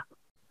that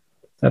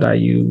I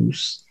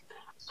use.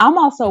 I'm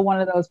also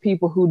one of those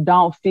people who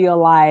don't feel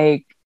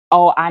like,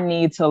 oh, I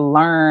need to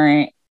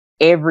learn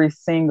every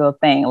single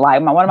thing.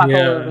 Like one of my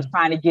coworkers was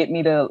trying to get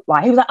me to,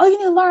 like, he was like, oh, you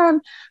need to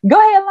go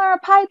ahead and learn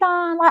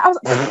Python. Like I was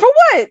like, for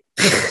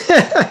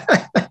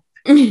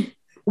what?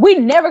 We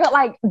never got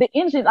like the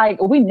engine,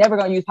 like we never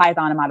gonna use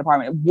Python in my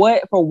department.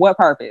 For what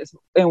purpose?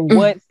 And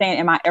what stand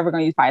am I ever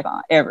gonna use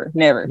Python? Ever,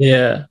 never.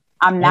 Yeah.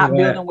 I'm not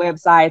building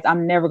websites.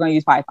 I'm never gonna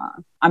use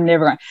Python. I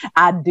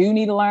do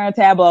need to learn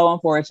Tableau,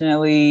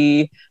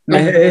 unfortunately.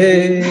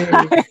 Okay,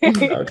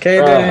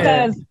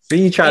 then. So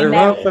you try to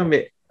run from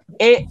it.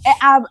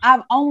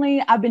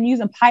 I've been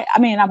using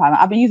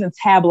I've been using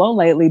Tableau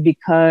lately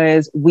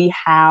because we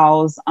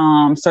house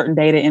certain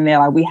data in there.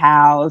 Like we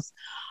house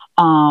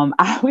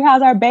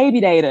our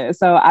baby data.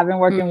 So I've been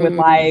working with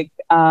like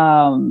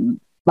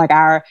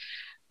our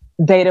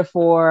data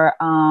for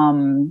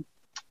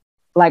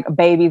like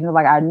babies and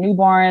like our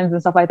newborns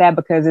and stuff like that,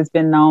 because it's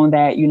been known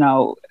that, you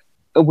know,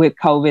 with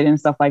COVID and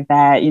stuff like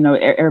that, you know,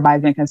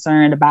 everybody's been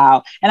concerned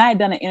about, and I had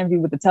done an interview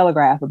with the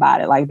Telegraph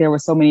about it. Like there were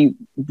so many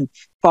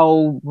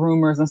faux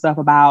rumors and stuff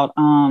about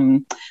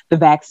the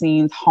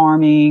vaccines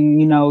harming,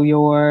 you know,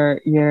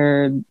 your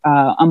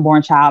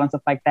unborn child and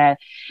stuff like that.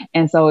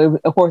 And so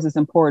of course it's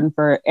important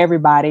for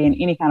everybody in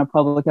any kind of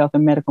public health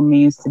and medical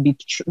means to be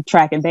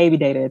tracking baby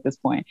data at this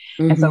point.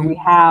 And so we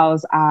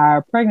house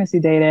our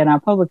pregnancy data and our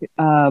public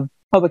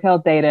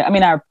health data,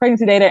 our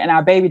pregnancy data and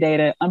our baby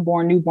data,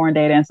 unborn, newborn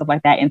data and stuff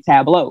like that in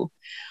Tableau.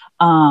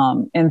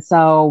 And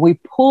so we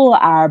pull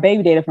our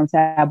baby data from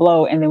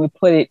Tableau and then we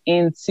put it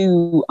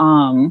into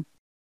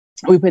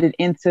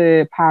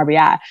Power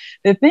BI.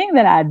 The thing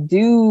that I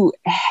do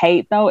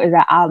hate though is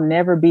that I'll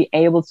never be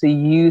able to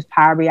use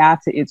Power BI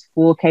to its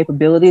full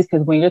capabilities,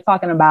 because when you're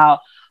talking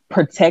about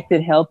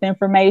protected health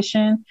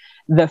information,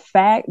 the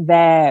fact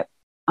that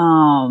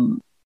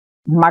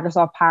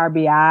Microsoft Power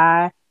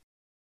BI,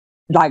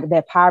 like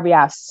that Power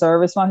BI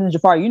service function,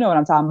 Jafar, you know what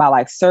I'm talking about,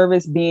 like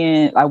service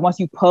being like once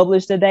you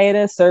publish the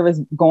data,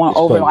 service going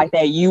over like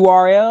that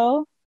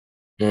URL,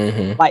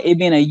 like it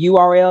being a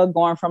URL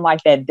going from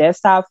like that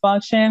desktop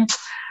function,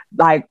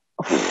 like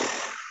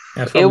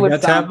that's why we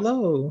got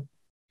Tableau.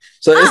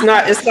 So it's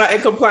not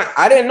in compliance.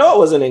 I didn't know it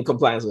wasn't in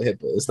compliance with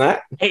HIPAA.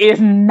 It's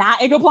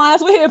not in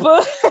compliance with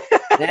HIPAA.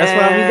 That's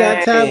why we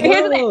got Tableau.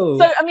 Here's the thing.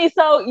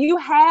 So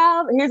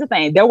here's the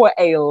thing. There were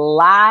a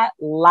lot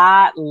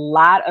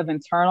of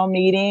internal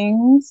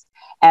meetings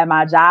at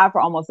my job for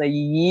almost a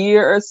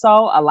year or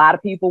so. A lot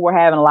of people were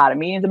having a lot of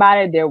meetings about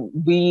it.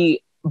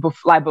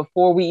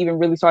 Before we even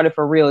really started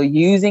for real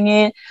using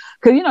it,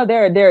 because you know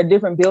there are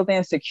different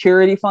built-in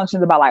security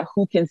functions about like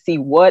who can see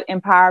what in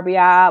Power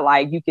BI,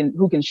 like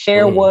who can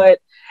share what,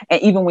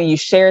 and even when you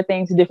share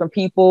things to different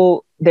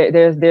people,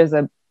 there's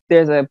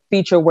a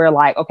feature where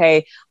like,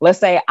 okay, let's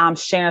say I'm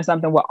sharing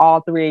something with all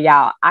three of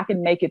y'all, I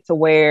can make it to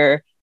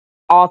where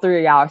all three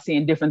of y'all are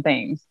seeing different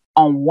things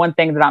on one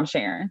thing that I'm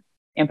sharing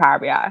in Power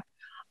BI.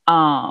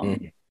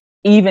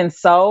 Even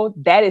so,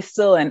 that is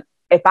still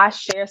if I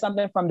share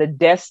something from the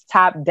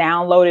desktop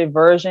downloaded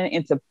version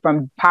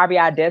from Power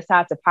BI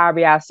desktop to Power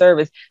BI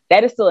service,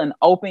 that is still an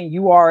open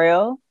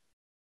URL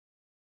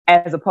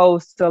as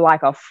opposed to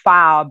like a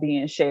file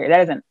being shared.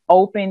 That is an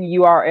open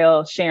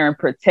URL sharing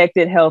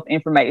protected health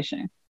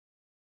information.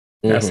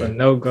 That's a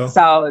no-go.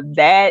 So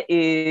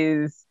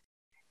it's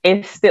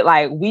still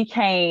like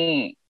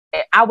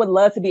I would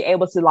love to be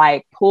able to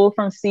like pull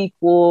from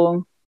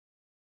SQL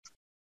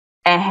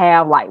and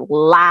have like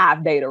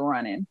live data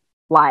running,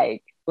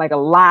 like a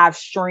live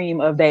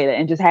stream of data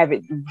and just have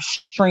it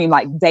stream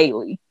like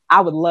daily.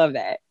 I would love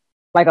that.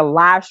 Like a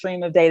live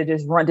stream of data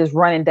just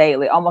running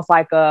daily. Almost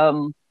like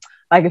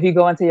if you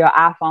go into your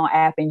iPhone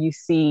app and you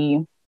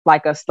see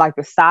like the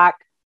stock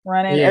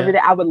running every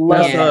day. I would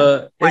love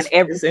that. It's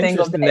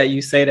interesting that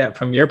you say that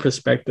from your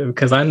perspective,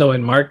 because I know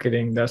in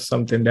marketing that's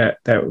something that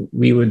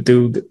we would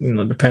do, you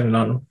know, depending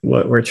on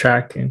what we're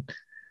tracking.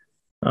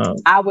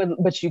 I would,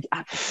 but you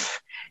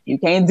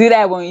can't do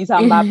that when you're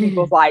talking about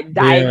people's like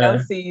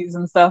diagnoses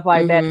and stuff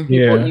like that.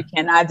 You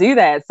cannot do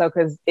that. So,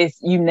 because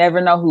you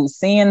never know who's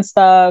seeing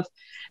stuff.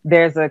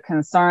 There's a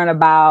concern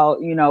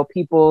about, you know,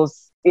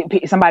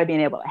 somebody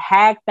being able to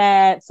hack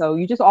that. So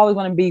you just always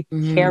want to be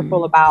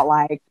careful about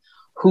like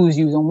who's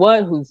using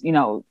what, who's, you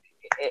know.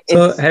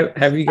 So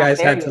have you guys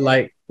had to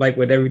like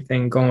with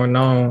everything going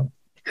on,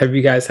 have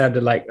you guys had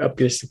to like up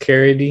your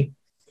security?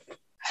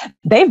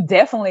 They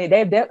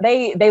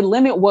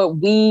limit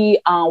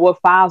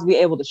what files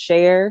we're able to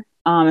share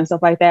and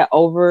stuff like that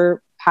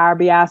over Power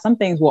BI. Some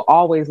things will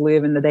always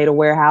live in the data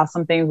warehouse.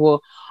 Some things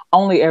will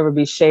only ever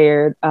be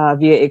shared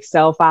via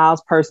Excel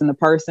files, person to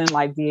person,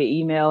 like via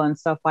email and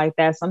stuff like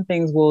that. Some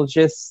things will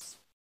just,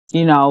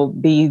 you know,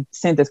 be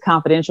sent as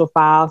confidential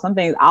files. Some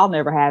things I'll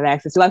never have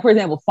access to. Like, for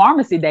example,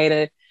 pharmacy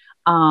data,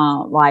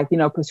 like, you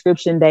know,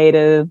 prescription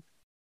data,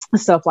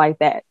 stuff like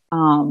that.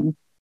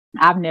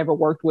 I've never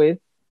worked with.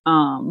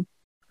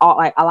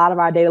 Like a lot of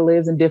our data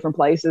lives in different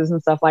places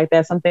and stuff like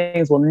that. Some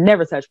things will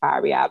never touch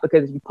Power BI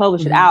because if you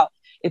publish it out,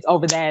 it's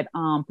over that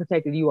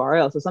protected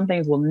URL. So some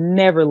things will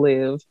never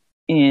live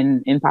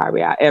in Power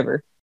BI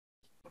ever.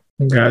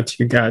 Got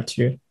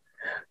you.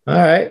 All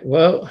right.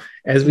 Well,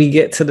 as we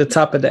get to the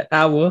top of the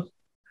hour,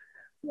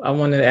 I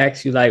wanted to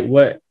ask you, like,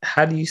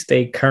 how do you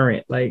stay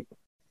current? Like,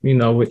 you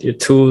know, with your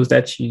tools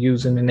that you're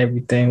using and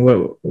everything.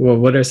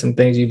 What are some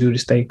things you do to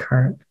stay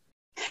current?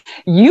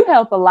 You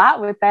help a lot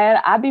with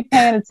that. I be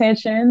paying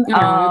attention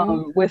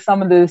with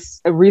some of the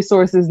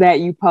resources that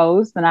you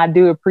post, and I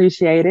do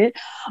appreciate it.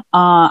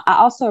 I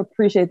also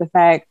appreciate the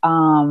fact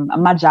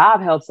my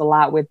job helps a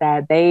lot with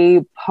that.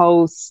 They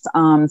post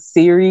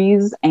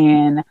series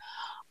and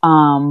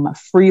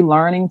free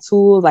learning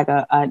tools, like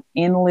an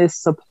endless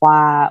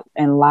supply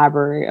and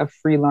library of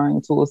free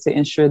learning tools to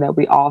ensure that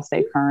we all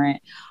stay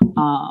current,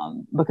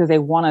 because they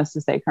want us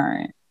to stay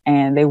current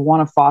and they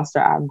want to foster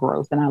our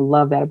growth. And I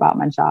love that about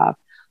my job.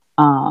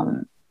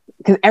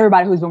 Because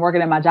everybody who's been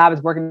working at my job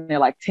is working there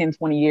like 10,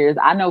 20 years.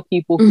 I know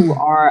people who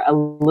are a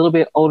little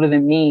bit older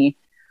than me,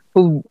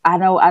 who I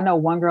know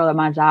one girl at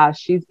my job,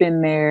 she's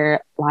been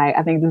there, like,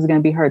 I think this is going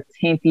to be her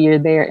 10th year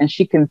there. And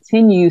she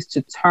continues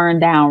to turn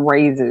down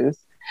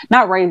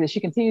not raises.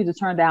 She continues to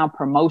turn down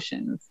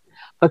promotions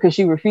because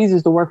she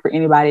refuses to work for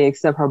anybody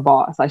except her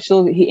boss. Like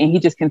he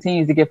just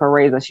continues to give her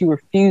raises. Like she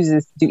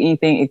refuses to do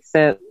anything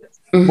except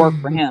work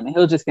for him. And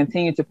he'll just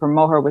continue to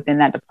promote her within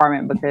that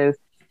department because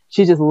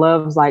she just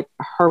loves like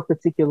her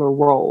particular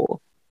role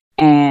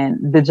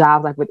and the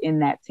jobs like within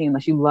that team.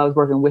 Like she loves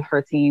working with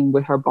her team,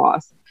 with her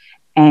boss.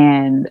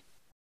 And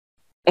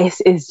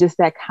it's just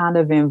that kind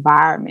of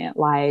environment.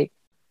 Like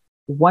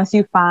once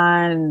you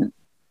find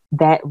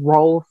that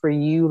role for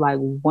you, like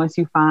once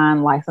you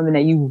find like something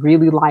that you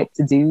really like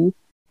to do,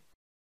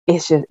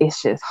 it's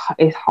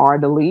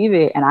hard to leave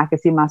it. And I can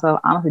see myself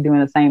honestly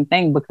doing the same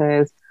thing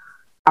because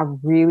I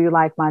really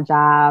like my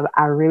job.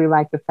 I really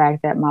like the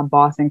fact that my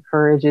boss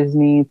encourages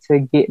me to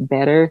get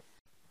better.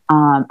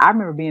 I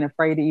remember being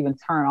afraid to even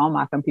turn on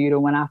my computer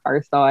when I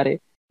first started.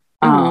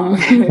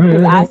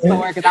 Because I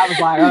swore, because I was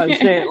like, oh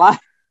shit, like,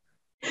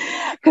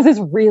 because it's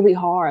really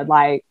hard.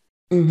 Like,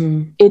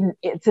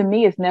 it to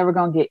me, it's never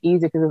gonna get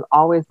easier because it's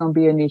always gonna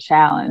be a new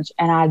challenge.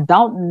 And I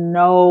don't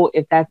know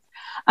if that's,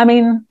 I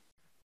mean,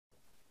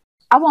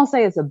 I won't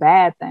say it's a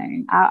bad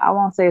thing. I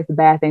won't say it's a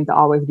bad thing to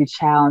always be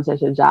challenged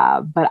at your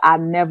job, but I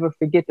never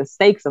forget the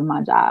stakes of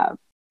my job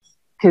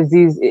because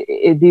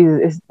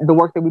the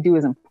work that we do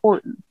is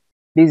important.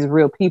 These are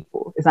real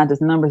people. It's not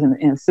just numbers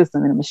in a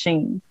system, in a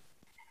machine.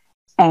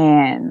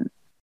 And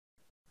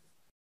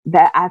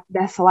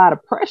that's a lot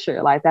of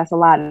pressure. Like that's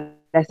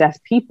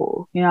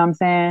people, you know what I'm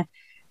saying?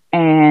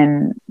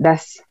 And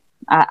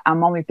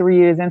I'm only 3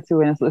 years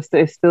into it. And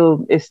it's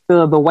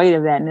still the weight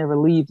of that never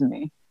leaves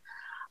me.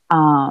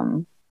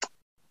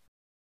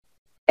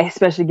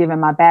 Especially given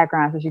my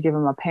background, especially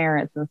given my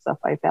parents and stuff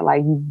like that,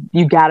 like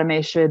you got to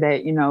make sure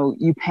that, you know,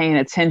 you paying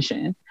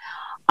attention.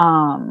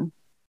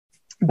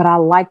 But I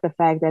like the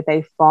fact that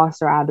they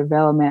foster our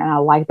development. And I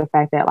like the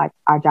fact that like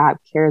our job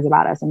cares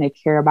about us and they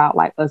care about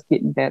like us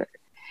getting better.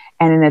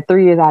 And in the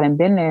 3 years I've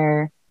been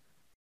there,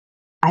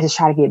 I just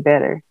try to get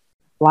better.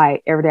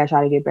 Like every day I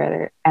try to get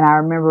better. And I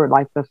remember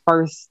like the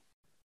first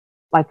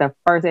day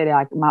that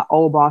like my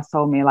old boss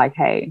told me like,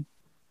 hey,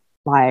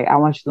 like, I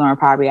want you to learn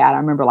Power BI. I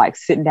remember like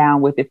sitting down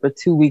with it for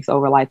 2 weeks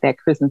over like that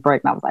Christmas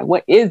break. And I was like,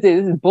 what is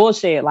this? This is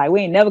bullshit. Like, we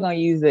ain't never going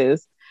to use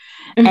this.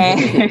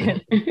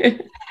 And,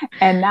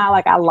 and now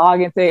like I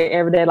log into it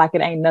every day like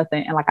it ain't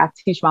nothing. And like I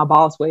teach my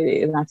boss what it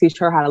is and I teach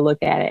her how to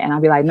look at it. And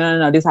I'll be like,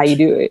 no, this is how you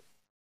do it.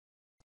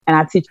 And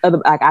I teach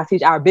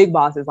our big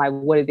bosses like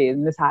what it is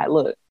and this is how it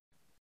looks.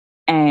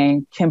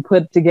 And can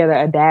put together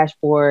a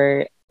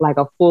dashboard, like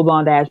a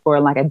full-blown dashboard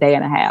in like a day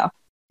and a half.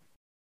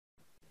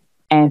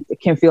 And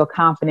can feel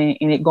confident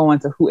in it going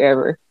to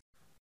whoever.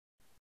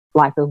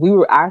 Like, cause we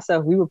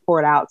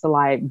report out to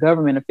like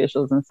government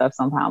officials and stuff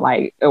sometimes,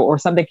 like, or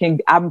something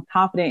I'm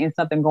confident in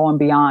something going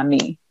beyond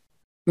me.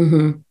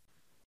 And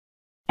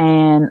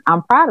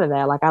I'm proud of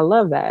that. Like, I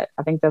love that.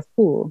 I think that's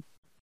cool.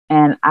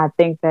 And I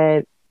think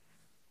that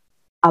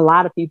a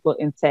lot of people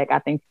in tech, I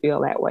think,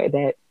 feel that way,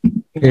 that,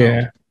 you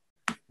know,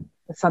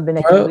 it's something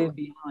that can live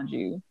beyond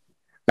you.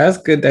 That's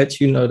good that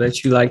you know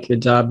that you like your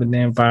job and the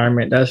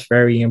environment. That's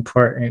very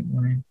important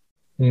when,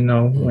 you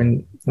know,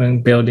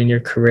 when building your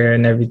career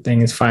and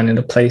everything, is finding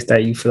a place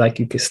that you feel like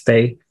you could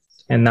stay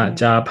and not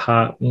job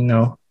hop, you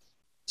know.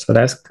 So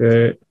that's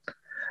good.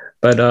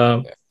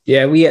 But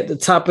yeah, we at the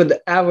top of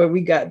the hour.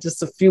 We got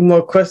just a few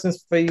more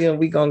questions for you and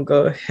we're going to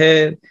go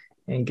ahead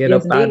and get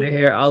up out of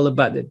here. All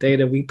about the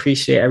data. We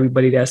appreciate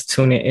everybody that's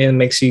tuning in.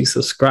 Make sure you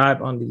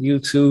subscribe on the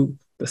YouTube,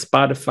 the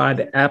Spotify,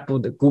 the Apple,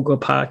 the Google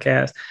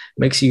podcast.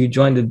 Make sure you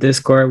join the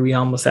Discord. We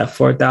almost have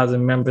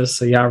 4,000 members,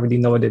 so y'all already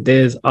know what it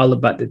is. All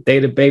about the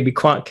data, baby.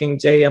 Quant King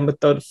J, I'm going to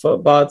throw the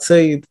football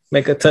to you.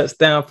 Make a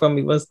touchdown for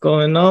me. What's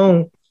going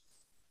on?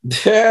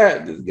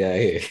 This guy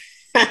here.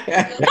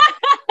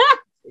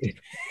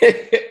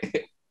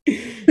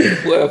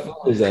 What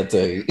foolish, I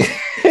tell you.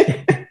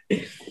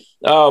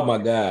 Oh, my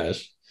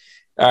gosh.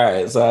 All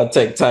right, so our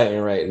tech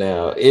titan right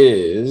now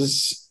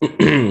is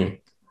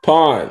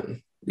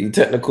Pawn, the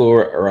technical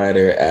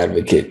writer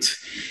advocate.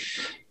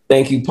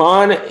 Thank you,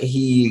 Pawn.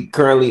 He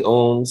currently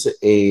owns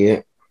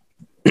a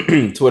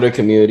Twitter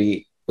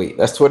community. Wait,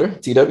 that's Twitter?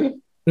 TW?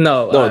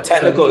 No,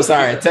 technical.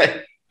 All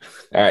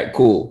right,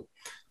 cool.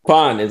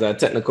 Pawn is our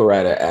technical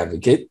writer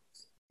advocate,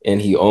 and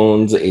he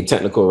owns a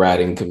technical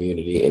writing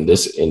community in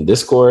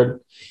Discord.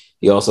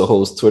 He also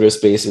hosts Twitter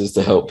Spaces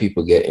to help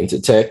people get into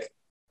tech,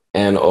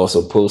 and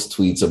also posts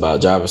tweets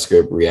about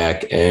JavaScript,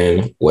 React,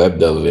 and web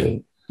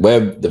development.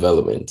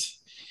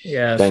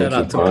 Yeah, shout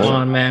out to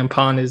Pawn, man.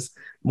 Pawn is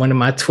one of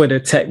my Twitter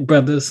tech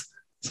brothers.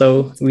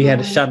 So we had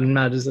to shout him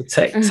out as a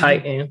tech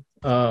titan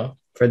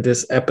for for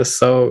this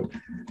episode.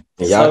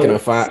 And y'all can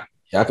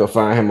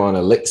find him on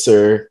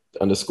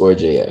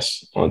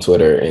Elixir_JS on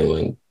Twitter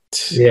and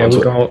yeah,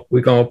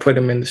 we're gonna put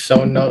him in the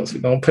show notes.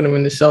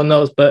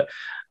 But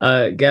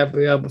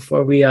Gabrielle,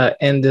 before we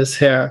end this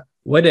here,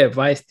 what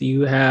advice do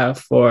you have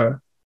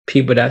for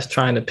people that's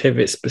trying to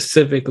pivot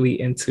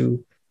specifically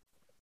into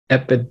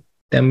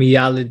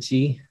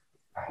epidemiology,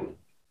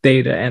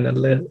 data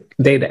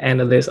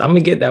analyst? I'm gonna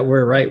get that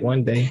word right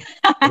one day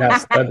without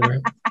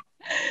stuttering.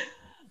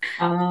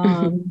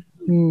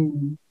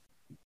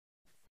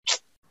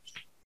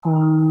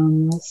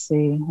 Let's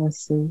see.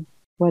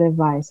 What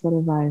advice?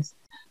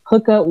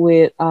 Hook up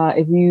with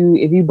if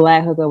you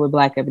Black, hook up with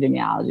Black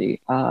Epidemiology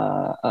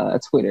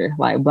Twitter.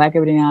 Like Black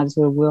Epidemiology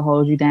Twitter will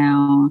hold you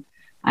down.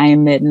 I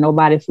ain't met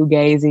nobody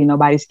fugazi,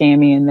 nobody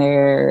scammy in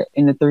there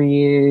in the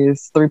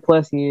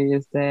 3+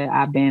 years that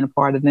I've been a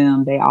part of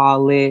them. They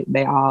all lit.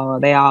 They all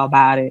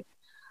about it.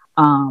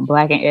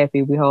 Black and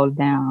Effie, we hold it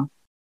down.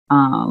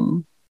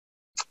 And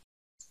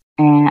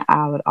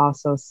I would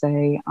also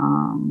say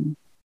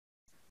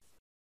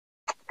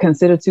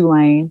consider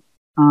Tulane,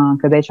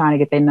 because they're trying to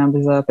get their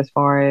numbers up as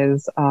far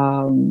as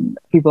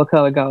people of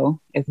color go.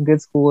 It's a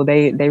good school.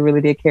 They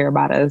really did care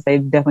about us. They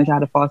definitely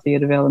tried to foster your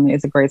development.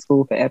 It's a great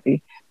school for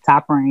Effie.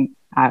 Top rank.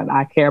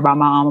 I care about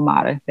my alma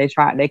mater. They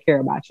care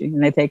about you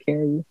and they take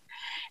care of you.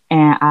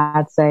 And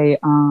I'd say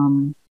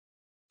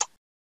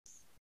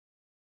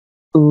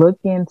look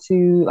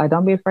into, like,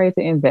 don't be afraid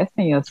to invest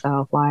in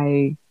yourself.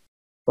 Like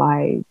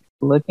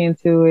look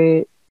into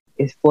it.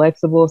 It's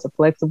flexible. It's a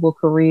flexible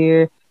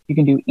career. You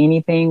can do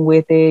anything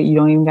with it. You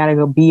don't even got to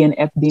go be an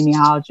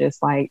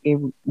epidemiologist. Like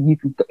you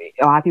can,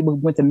 a lot of people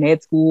went to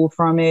med school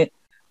from it.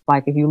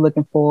 Like if you're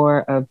looking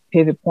for a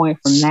pivot point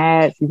from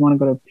that, if you want to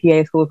go to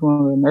PA school, if you want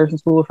to go to nursing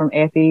school from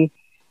Effie,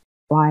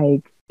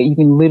 like you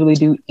can literally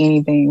do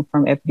anything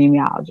from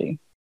epidemiology.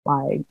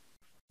 Like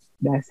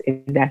that's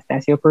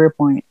your career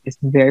point. It's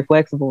very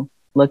flexible.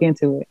 Look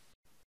into it.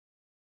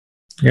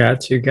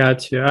 Got you. All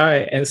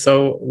right. And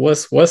so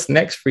what's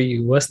next for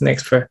you? What's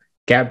next for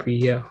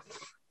Gabrielle?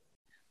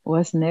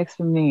 What's next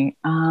for me?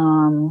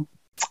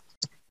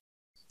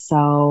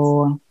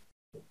 So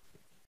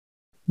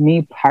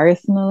me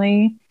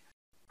personally,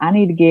 I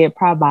need to get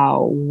probably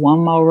about one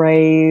more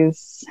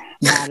raise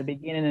by the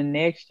beginning of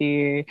next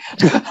year.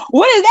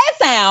 What does that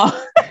sound?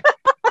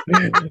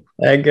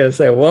 I guess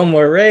say one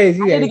more raise.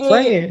 You ain't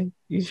playing.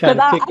 You trying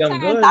to kick them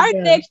doors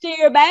down. Next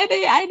year,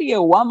 baby. I need to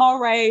get one more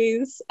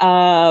raise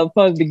for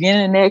the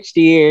beginning of next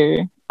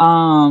year.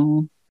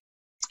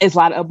 It's a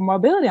lot of upper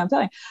mobility, I'm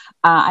telling you.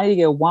 I need to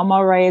get one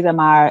more raise at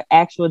my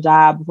actual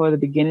job before the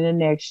beginning of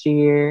next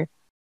year.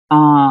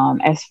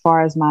 As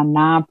far as my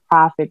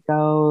nonprofit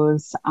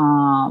goes,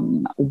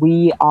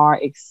 we are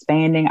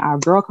expanding our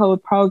Girl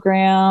Code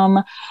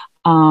program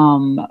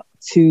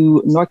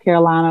to North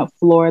Carolina,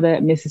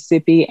 Florida,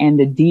 Mississippi, and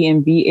the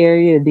DMV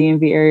area. The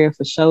DMV area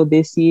for sure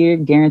this year,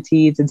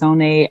 guaranteed to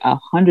donate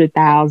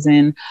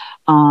 100,000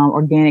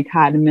 organic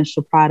cotton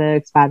menstrual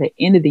products by the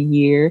end of the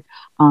year.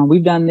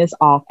 We've done this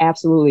off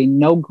absolutely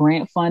no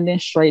grant funding,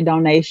 straight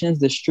donations,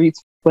 the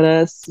streets with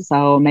us.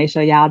 So make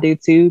sure y'all do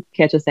too.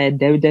 Catch us at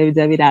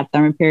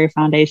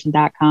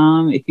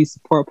www.thurmanperryfoundation.com if you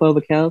support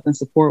public health and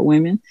support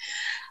women.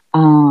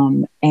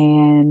 And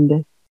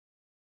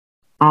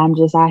I'm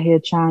just out here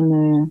trying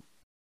to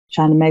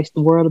make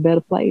the world a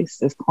better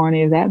place. As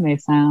corny as that may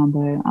sound,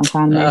 but I'm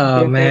trying to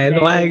make it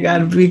man, why you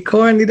gotta be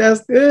corny?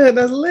 That's good.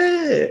 That's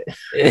lit.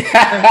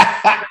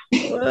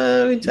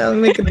 Well, we trying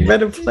to make it a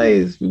better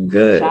place. We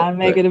good. Trying to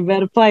make it a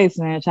better place,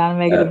 man. Trying to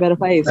make it a better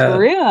place. For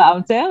real,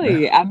 I'm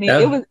telling you. I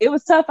mean, it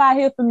was tough out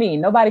here for me.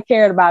 Nobody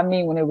cared about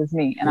me when it was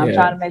me. And I'm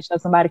trying to make sure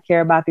somebody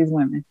care about these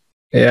women.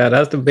 Yeah,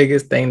 that's the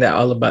biggest thing that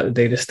All About the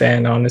Data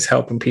stand on is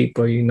helping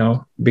people,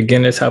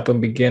 beginners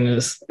helping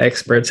beginners,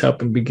 experts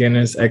helping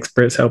beginners,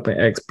 experts helping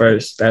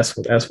experts. That's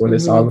what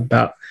it's all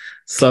about.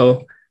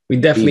 So we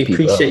definitely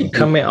appreciate you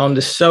coming on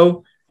the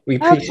show. We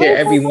appreciate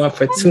everyone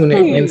for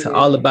tuning into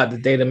All About the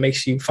Data. Make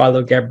sure you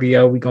follow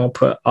Gabrielle. We're going to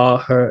put all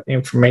her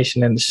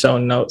information in the show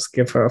notes.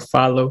 Give her a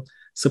follow.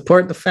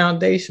 Support the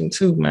foundation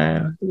too,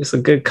 man. It's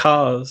a good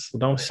cause.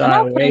 Don't shy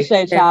away. I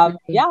appreciate y'all.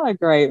 Y'all are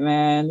great,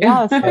 man.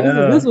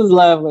 This was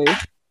lovely.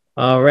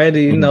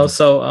 Already,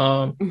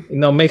 so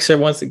make sure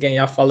once again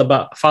y'all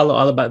follow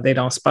All About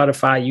Data on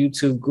Spotify,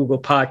 YouTube,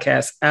 Google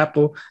Podcasts,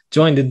 Apple.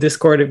 Join the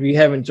Discord if you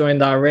haven't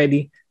joined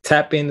already.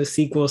 Tap in the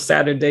sequel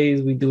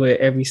Saturdays. We do it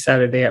every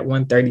Saturday at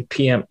 1:30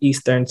 p.m.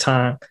 Eastern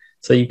time.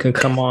 So you can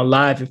come on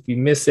live. If you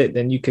miss it,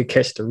 then you could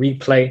catch the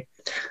replay.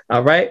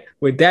 All right.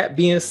 With that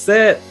being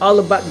said, All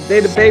About the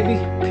Data, baby.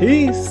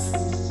 Peace.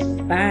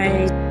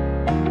 Bye.